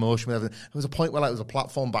goddamn motion with everything. There was a point where like there was a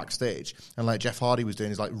platform backstage and like Jeff Hardy was doing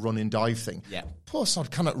his like run and dive thing. Yeah. Poor sod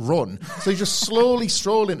cannot run. So he's just slowly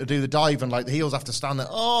strolling to do the dive and like the heels have to stand there.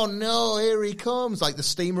 Oh no, here he comes. Like the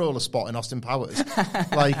steamroller spot in Austin Powers.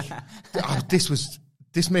 Like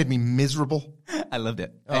this made me miserable. I loved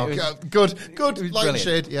it. Oh, It was- good. it was Light and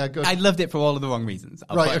shade. brilliant. Yeah, good. I loved it for all of the wrong reasons.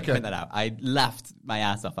 I'll Right, okay. point that out. I laughed my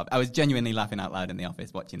ass off. I was genuinely laughing out loud in the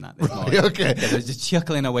office watching that this morning. okay. I was just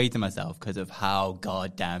chuckling away to myself because of how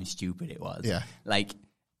goddamn stupid it was. Yeah. Like,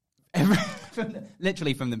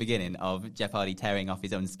 literally from the beginning of Jeff Hardy tearing off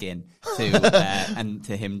his own skin to and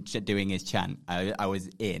to him doing his chant, I was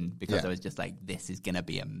in because Yeah. I was just like, this is going to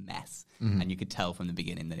be a mess. And you could tell from the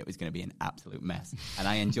beginning that it was going to be an absolute mess. And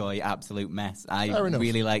I enjoy absolute mess. I Fair enough.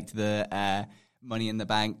 really liked the Money in the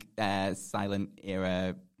Bank silent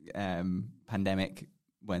era pandemic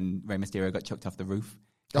when Rey Mysterio got chucked off the roof.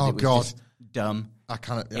 Oh, it was God. just dumb.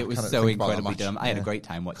 It was so incredibly dumb. I had a great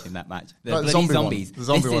time watching that match. The Right, the bloody zombie one. zombies. The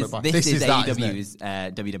zombie one at back. This This is is that, isn't it? AEW's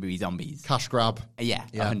WWE Zombies. Cash grab. Yeah,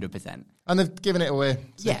 Yeah. 100%. And they've given it away.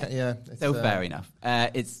 So Yeah. it's, So fair enough.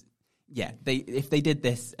 If they did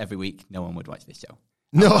this every week, no one would watch this show.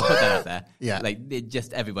 No. I'll put that out there. Yeah. Like,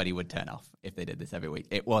 everybody would turn off if they did this every week.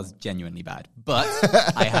 It was genuinely bad. But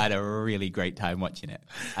I had a really great time watching it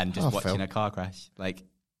and just watching Phil. a car crash. Like,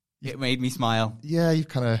 it made me smile. Yeah, you've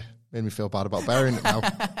kind of made me feel bad about bearing it now.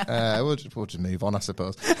 We'll just move on, I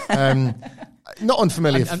suppose. Not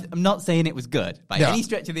unfamiliar. I'm not saying it was good by No. any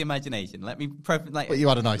stretch of the imagination. Let me But you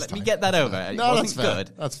had a nice let time. me get that over. It No, wasn't that's fair.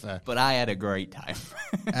 good. That's fair. But I had a great time.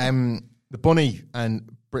 The Bunny and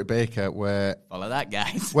Britt Baker were, Follow that,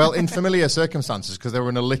 guys. well, in familiar circumstances because they were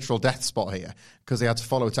in a literal death spot here because they had to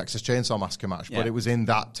follow a Texas Chainsaw Massacre match. Yeah. But it was in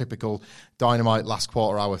that typical Dynamite last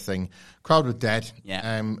quarter hour thing. Crowd were dead.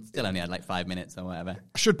 Yeah. Still only had like 5 minutes or whatever.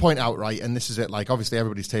 I should point out, right, and this is it, like, obviously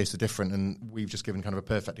everybody's tastes are different, and we've just given kind of a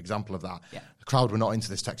perfect example of that. Yeah. The crowd were not into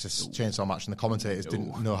this Texas Chainsaw match, and the commentators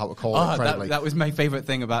didn't know how to call it credibly. That was my favourite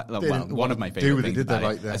thing about, well, Didn't one of my want to favourite do with it, things did they, about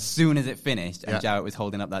right it. there? As soon as it finished and Yeah. Jarrett was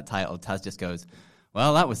holding up that title, Taz just goes,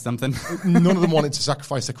 well, that was something. None of them wanted to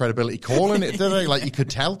sacrifice their credibility calling it, did they? Like, you could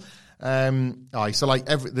tell. So like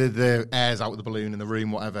the air's out with the balloon in the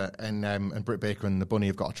room, whatever, and Britt Baker and the Bunny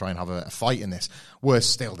have got to try and have a fight in this. Worse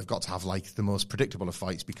still, they've got to have like the most predictable of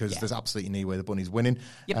fights because there's absolutely no way the Bunny's winning.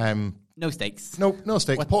 Yep. No stakes. No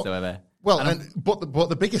stakes whatsoever. Well, but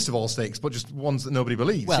the biggest of all stakes, but just ones that nobody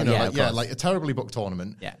believes. Well, you know, yeah, of course. like a terribly booked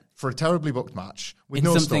tournament Yeah. for a terribly booked match with In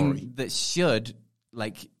no something story. that should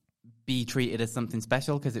like be treated as something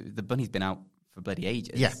special because the Bunny's been out for bloody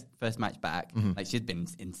ages. Yeah. First match back. Like, she's been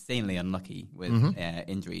insanely unlucky with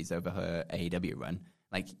injuries over her AEW run.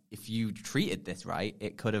 Like, if you treated this right,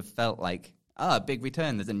 it could have felt like, big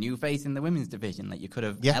return. There's a new face in the women's division. Like, you could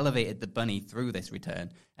have elevated the Bunny through this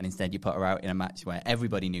return, and instead you put her out in a match where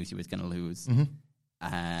everybody knew she was going to lose.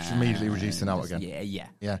 She's immediately reducing out again.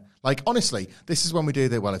 Yeah. Like, honestly, this is when we do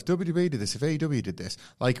that. Well, if WWE did this, if AEW did this,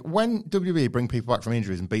 like when WWE bring people back from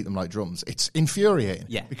injuries and beat them like drums, it's infuriating.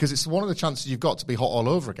 Yeah. Because it's one of the chances you've got to be hot all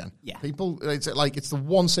over again. Yeah. People, it's the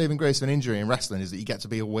one saving grace of an injury in wrestling is that you get to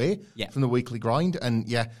be away from the weekly grind.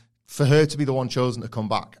 And for her to be the one chosen to come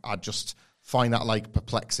back, I just find that like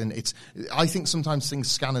perplexing. I think sometimes things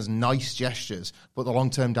scan as nice gestures, but the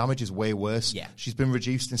long-term damage is way worse. Yeah. She's been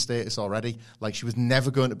reduced in status already. Like, she was never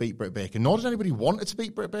going to beat Britt Baker, nor did anybody want her to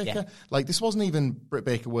beat Britt Baker. Yeah. Like, this wasn't even Britt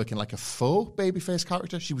Baker working like a faux babyface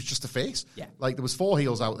character. She was just a face. Yeah. Like, there was 4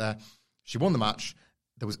 heels out there. She won the match.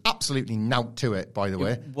 There was absolutely nought to it, by the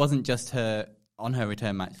way. It wasn't just her on her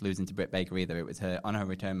return match losing to Britt Baker either. It was her on her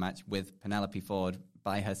return match with Penelope Ford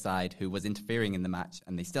by her side, who was interfering in the match,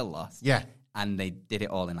 and they still lost. Yeah. And they did it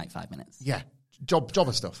all in like 5 minutes. Yeah.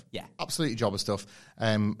 Jobber stuff. Yeah. Absolutely jobber stuff.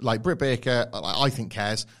 Like, Britt Baker, I think,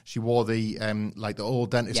 cares. She wore the the old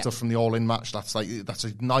dentist stuff from the All In match. That's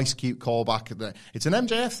a nice, cute callback. It's an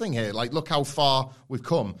MJF thing here. Like, look how far we've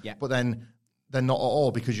come. Yeah. But then they're not at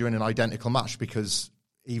all because you're in an identical match, because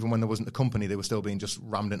even when there wasn't a company, they were still being just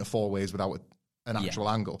rammed into 4 ways without an actual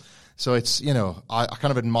angle. So it's, I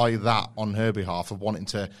kind of admire that on her behalf of wanting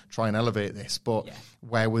to try and elevate this. But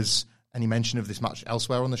where was any mention of this match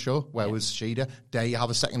elsewhere on the show? Where was Shida? Dare you have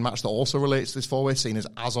a second match that also relates to this 4-way scene?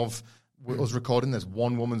 As of us recording, there's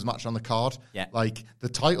one woman's match on the card. Yeah. Like, the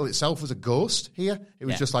title itself was a ghost here. It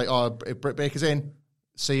was just like, Britt Baker's in.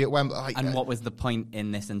 See you at Wembley. And what was the point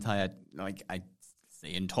in this entire,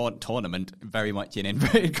 saying tournament very much in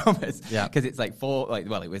inverted commas. Yeah. Because it's like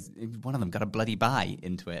one of them got a bloody bye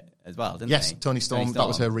into it as well, didn't yes, they? Tony Storm, that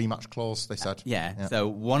was her rematch clause, they said. Yeah. So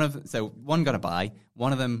one got a bye.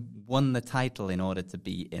 One of them won the title in order to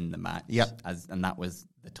be in the match. Yep. And that was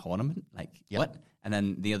the tournament. Like, yep. what? And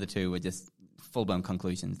then the other two were just full-blown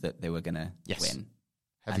conclusions that they were going to win.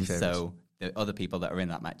 Heavy favorites. So the other people that are in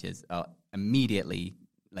that matches are immediately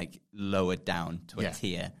like lowered down to a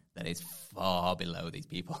tier that is far below these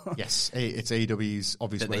people. Yes, it's AEW's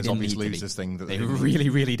obvious losers thing that they really,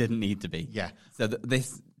 really didn't need to be. Yeah. So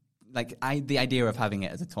the idea of having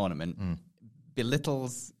it as a tournament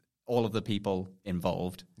belittles all of the people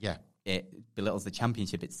involved. Yeah. It belittles the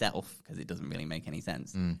championship itself because it doesn't really make any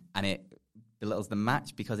sense. And it belittles the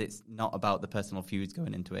match because it's not about the personal feuds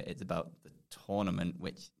going into it. It's about the tournament,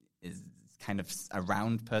 which is kind of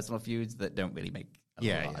around personal feuds that don't really make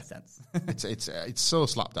a lot of sense. it's so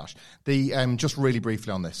slapdash. The just really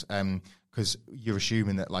briefly on this, because you're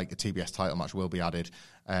assuming that like a TBS title match will be added.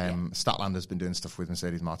 Statlander's been doing stuff with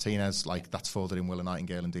Mercedes Martinez, like that's folded in Willa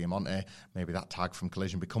Nightingale and Diamante. Maybe that tag from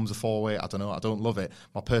Collision becomes a 4-way. I don't know. I don't love it.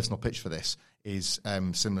 My personal pitch for this is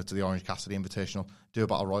similar to the Orange Cassidy Invitational. Do a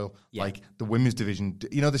battle royal. Like the women's division,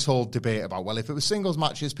 you know, this whole debate about, well, if it was singles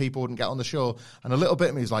matches, people wouldn't get on the show. And a little bit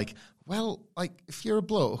of me is like, well, like if you're a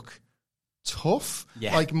bloke, tough.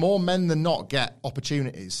 Like more men than not get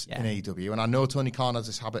opportunities in AEW. And I know Tony Khan has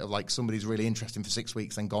this habit of like somebody's really interesting for 6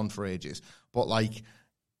 weeks and gone for ages. But like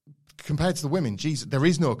compared to the women, geez, there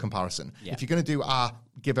is no comparison. If you're going to do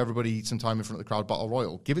give everybody some time in front of the crowd battle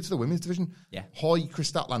royal, give it to the women's division. Hoy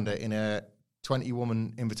Chris Statlander in a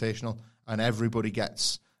 20-woman invitational and everybody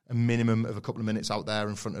gets a minimum of a couple of minutes out there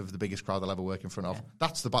in front of the biggest crowd they'll ever work in front of.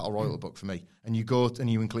 That's the battle royal book for me. And you go and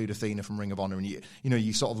you include Athena from Ring of Honor, and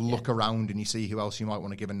you sort of look around and you see who else you might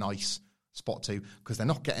want to give a nice spot to, because they're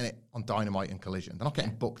not getting it on Dynamite and Collision. They're not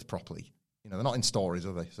getting booked properly. They're not in stories,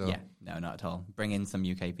 are they? So no, not at all. Bring in some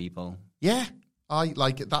UK people. Yeah, I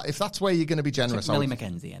like that. If that's where you're going to be generous, Millie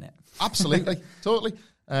McKenzie in it. Absolutely, totally.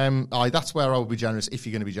 That's where I would be generous if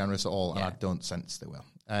you're going to be generous at all, and I don't sense they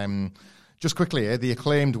will. Just quickly here, the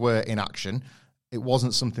Acclaimed were in action. It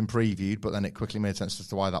wasn't something previewed, but then it quickly made sense as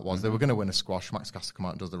to why that was. They were going to win a squash. Max Caster come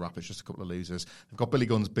out and does the rap. It's just a couple of losers. They've got Billy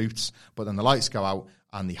Gunn's boots, but then the lights go out,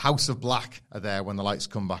 and the House of Black are there when the lights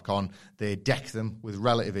come back on. They deck them with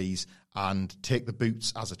relative ease and take the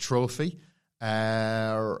boots as a trophy.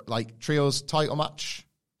 Like Trios title match,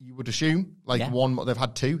 you would assume. One, they've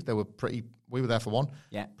had two. They were we were there for one.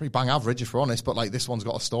 Yeah. Pretty bang average, if we're honest, but like this one's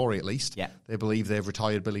got a story at least. Yeah. They believe they've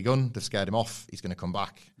retired Billy Gunn. They've scared him off. He's going to come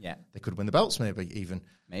back. Yeah. They could win the belts maybe, even.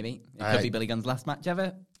 Maybe. It could be Billy Gunn's last match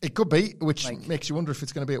ever. It could be, which makes you wonder if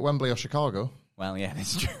it's going to be at Wembley or Chicago. Well, yeah,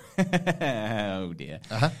 that's true. Oh, dear.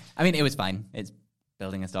 I mean, it was fine. It's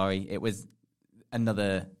building a story. It was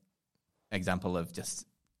another example of just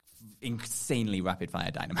insanely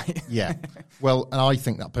rapid-fire Dynamite. Yeah. Well, and I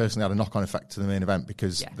think that personally had a knock-on effect to the main event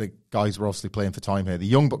because the guys were obviously playing for time here. The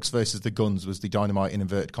Young Bucks versus the Guns was the Dynamite in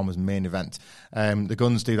inverted commas main event. The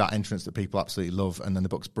Guns do that entrance that people absolutely love, and then the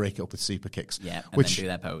Bucks break it up with super kicks. Yeah, and then do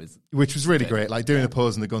their pose. Which was really great, like doing the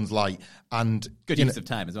pose and the Guns light. And good use of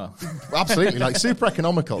time as well. Absolutely, like super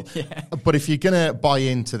economical. But if you're going to buy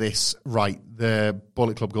into this, right, the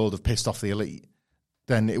Bullet Club Gold have pissed off the Elite,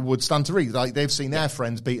 then it would stand to reason. Like they've seen their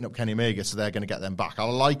friends beating up Kenny Omega, so they're going to get them back. I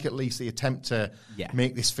like at least the attempt to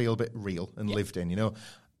make this feel a bit real and lived in.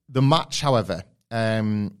 The match, however,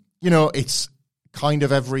 it's kind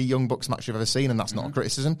of every Young Bucks match you've ever seen, and that's not a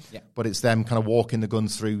criticism. But it's them kind of walking the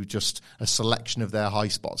Guns through just a selection of their high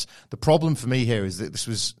spots. The problem for me here is that this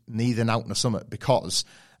was neither an out nor summit because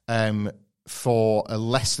for a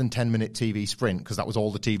less than 10-minute TV sprint, because that was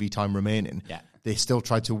all the TV time remaining, they still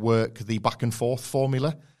tried to work the back and forth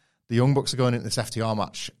formula. The Young Bucks are going into this FTR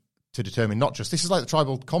match to determine not just, this is like the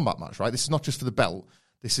tribal combat match, right? This is not just for the belt.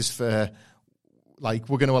 This is for, like,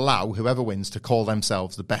 we're going to allow whoever wins to call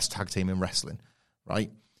themselves the best tag team in wrestling,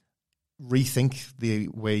 right? Rethink the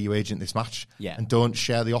way you agent this match and don't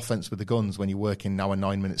share the offense with the Guns when you're working now a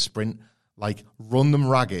 9-minute sprint. Like, run them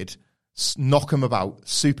ragged, knock them about,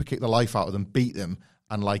 super kick the life out of them, beat them,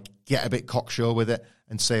 and like get a bit cocksure with it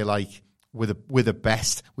and say like, we're the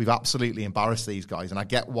best. We've absolutely embarrassed these guys. And I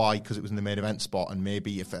get why, because it was in the main event spot, and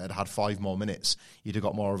maybe if it had 5 more minutes, you'd have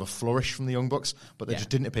got more of a flourish from the Young Bucks, but there just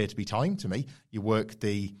didn't appear to be time to me. You work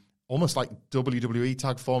the almost like WWE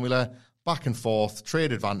tag formula, back and forth,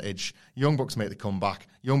 trade advantage, Young Bucks make the comeback,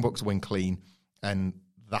 Young Bucks win clean, and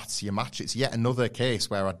that's your match. It's yet another case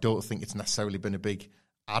where I don't think it's necessarily been a big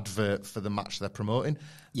advert for the match they're promoting,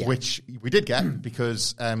 which we did get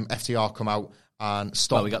because FTR come out and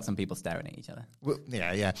stop. Well, we got some people staring at each other. Well,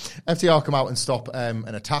 yeah. FTR come out and stop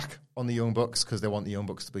an attack on the Young Bucks because they want the Young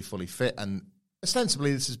Bucks to be fully fit. And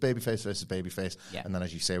ostensibly, this is babyface versus babyface. Yeah. And then,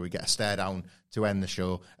 as you say, we get a stare down to end the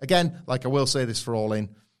show. Again, like I will say this for All In,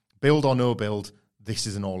 build or no build, this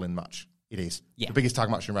is an All In match. It is. Yeah. The biggest tag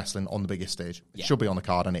match in wrestling on the biggest stage. It should be on the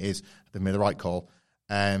card, and it is. They've made the right call.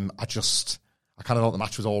 I kind of thought the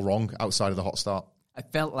match was all wrong outside of the hot start. I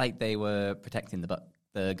felt like they were protecting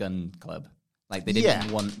the Gun Club. Like, they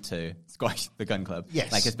didn't want to squash the Gun Club.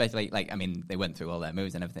 Yes. Like, especially, like, I mean, they went through all their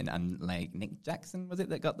moves and everything, and, like, Nick Jackson, was it,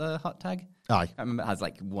 that got the hot tag? Aye. I remember it has,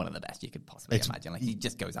 like, one of the best you could possibly imagine. Like, he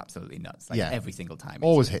just goes absolutely nuts, like, every single time.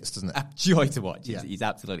 Always hits, doesn't it? A joy to watch. He's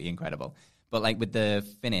absolutely incredible. But, like, with the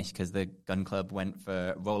finish, because the Gun Club went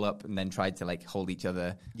for roll-up and then tried to, like, hold each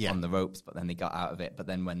other on the ropes, but then they got out of it. But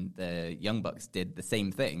then when the Young Bucks did the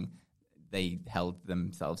same thing, they held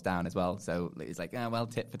themselves down as well. So it's like, well,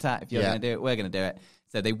 tit for tat. If you're going to do it, we're going to do it.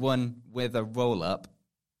 So they won with a roll-up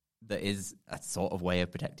that is a sort of way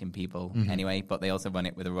of protecting people anyway, but they also run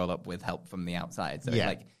it with a roll-up with help from we outside. So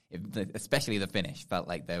like, especially the finish felt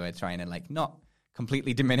like they were trying to, like, not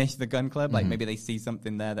completely diminish the Gun Club. Like, maybe they see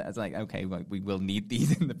something there that is like, okay, well, we will need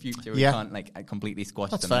these in the future. We can't, like, completely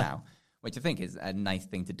squash them now. Which I think is a nice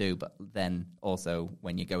thing to do. But then also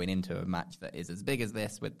when you're going into a match that is as big as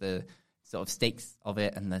this with the sort of stakes of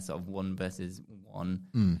it and the sort of 1 versus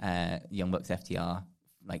 1 Young Bucks FTR,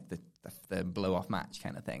 like the blow-off match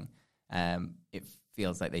kind of thing, it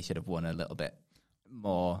feels like they should have won a little bit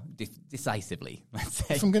more decisively, let's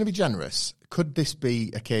say. If I'm going to be generous, could this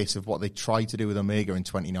be a case of what they tried to do with Omega in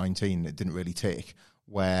 2019 that didn't really take,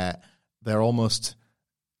 where they're almost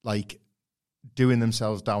like doing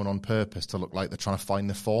themselves down on purpose to look like they're trying to find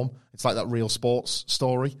the form? It's like that Real Sports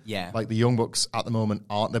story. Yeah. Like the Young Bucks at the moment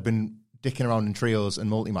they've been dicking around in trios and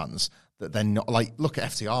multi-mans that they're not, like, look at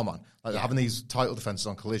FTR, man. Like, having these title defenses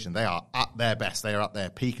on Collision, they are at their best, they are at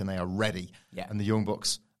their peak, and they are ready. Yeah. And the Young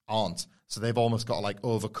Bucks aren't. So they've almost got to, like,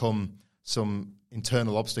 overcome some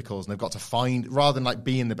internal obstacles, and they've got to find, rather than, like,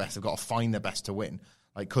 being the best, they've got to find their best to win.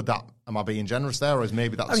 Like, am I being generous there, or is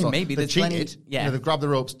maybe that's... I mean, maybe they've cheated. You know, they've grabbed the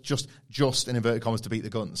ropes just in inverted commas to beat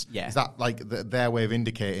the Guns. Yeah. Is that, like, their way of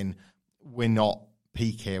indicating we're not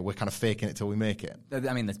peak here, we're kind of faking it till we make it?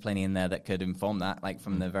 I mean, there's plenty in there that could inform that, like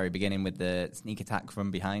from the very beginning with the sneak attack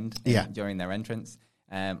from behind during their entrance.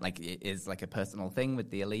 Like, it is like a personal thing with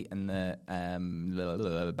the Elite and the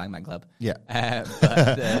Bang Bang Club. Yeah.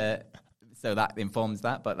 So that informs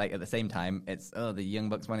that, but like at the same time, it's the Young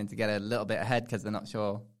Bucks wanting to get a little bit ahead because they're not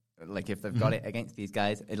sure, like, if they've got it against these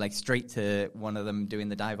guys. It, like, straight to one of them doing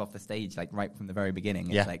the dive off the stage, like right from the very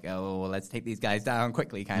beginning. It's like, well, let's take these guys down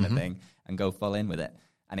quickly, kind of thing, and go full in with it.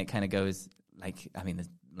 And it kind of goes like, I mean, there's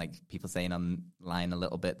like people saying online a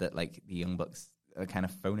little bit that like the Young Bucks are kind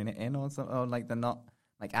of phoning it in, or something, or like they're not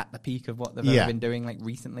like at the peak of what they've ever been doing like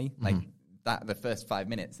recently, like. That the first 5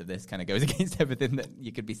 minutes of this kind of goes against everything that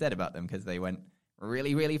you could be said about them, because they went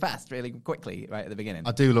really, really fast, really quickly right at the beginning.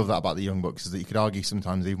 I do love that about the Young Bucks, is that you could argue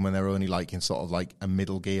sometimes even when they're only like in sort of like a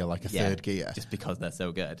middle gear, like a third gear, just because they're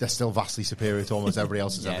so good, they're still vastly superior to almost everybody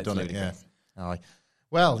else who's ever done it. Ludicrous. Yeah. Aye.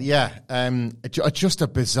 Well, just a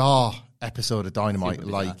bizarre episode of Dynamite.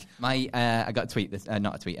 Like I got a tweet,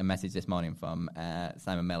 a message this morning from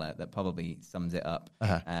Simon Miller that probably sums it up,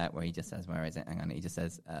 where he just says, where is it? Hang on, he just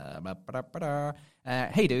says,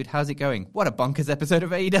 hey dude, how's it going? What a bonkers episode of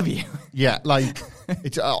AEW. Yeah, like,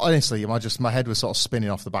 honestly, my head was sort of spinning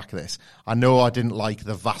off the back of this. I know I didn't like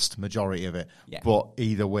the vast majority of it, but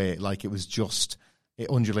either way, like, it was just... It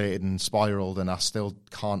undulated and spiraled, and I still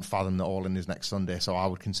can't fathom that All In is next Sunday, so I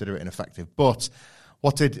would consider it ineffective. But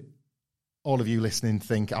what did all of you listening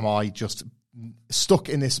think? Am I just stuck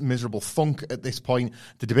in this miserable funk at this point?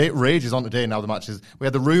 The debate rages on today. Now the matches, we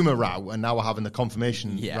had the rumour row, and now we're having the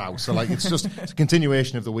confirmation row. So like, it's just it's a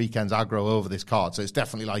continuation of the weekend's aggro over this card. So it's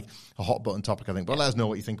definitely like a hot button topic, I think. But let us know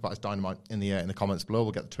what you think about this Dynamite in the comments below.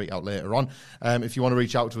 We'll get the tweet out later on. If you want to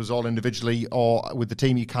reach out to us all individually or with the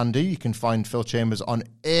team, you can do. You can find Phil Chambers on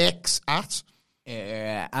X at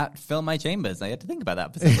Fill My Chambers. I had to think about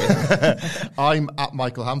that for some reason. I'm at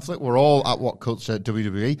Michael Hamflett. We're all at What Culture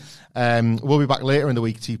WWE. We'll be back later in the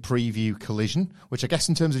week to preview Collision, which I guess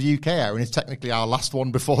in terms of UK airing is technically our last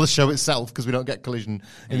one before the show itself, because we don't get Collision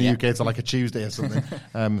in the UK until like a Tuesday or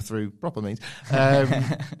something, through proper means.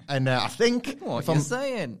 And I think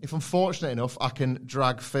if I'm fortunate enough, I can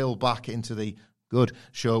drag Phil back into the good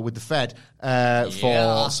show with the Fed for a bit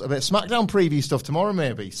of SmackDown preview stuff tomorrow,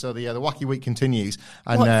 maybe. So the wacky week continues.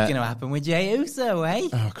 And, what's going to happen with Jey Uso, eh?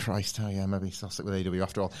 Oh, Christ. Oh, yeah, maybe I'll stick with AEW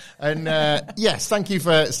after all. And yes, thank you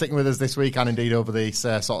for sticking with us this week and indeed over this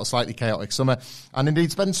sort of slightly chaotic summer. And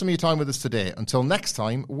indeed, spend some of your time with us today. Until next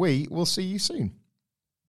time, we will see you soon.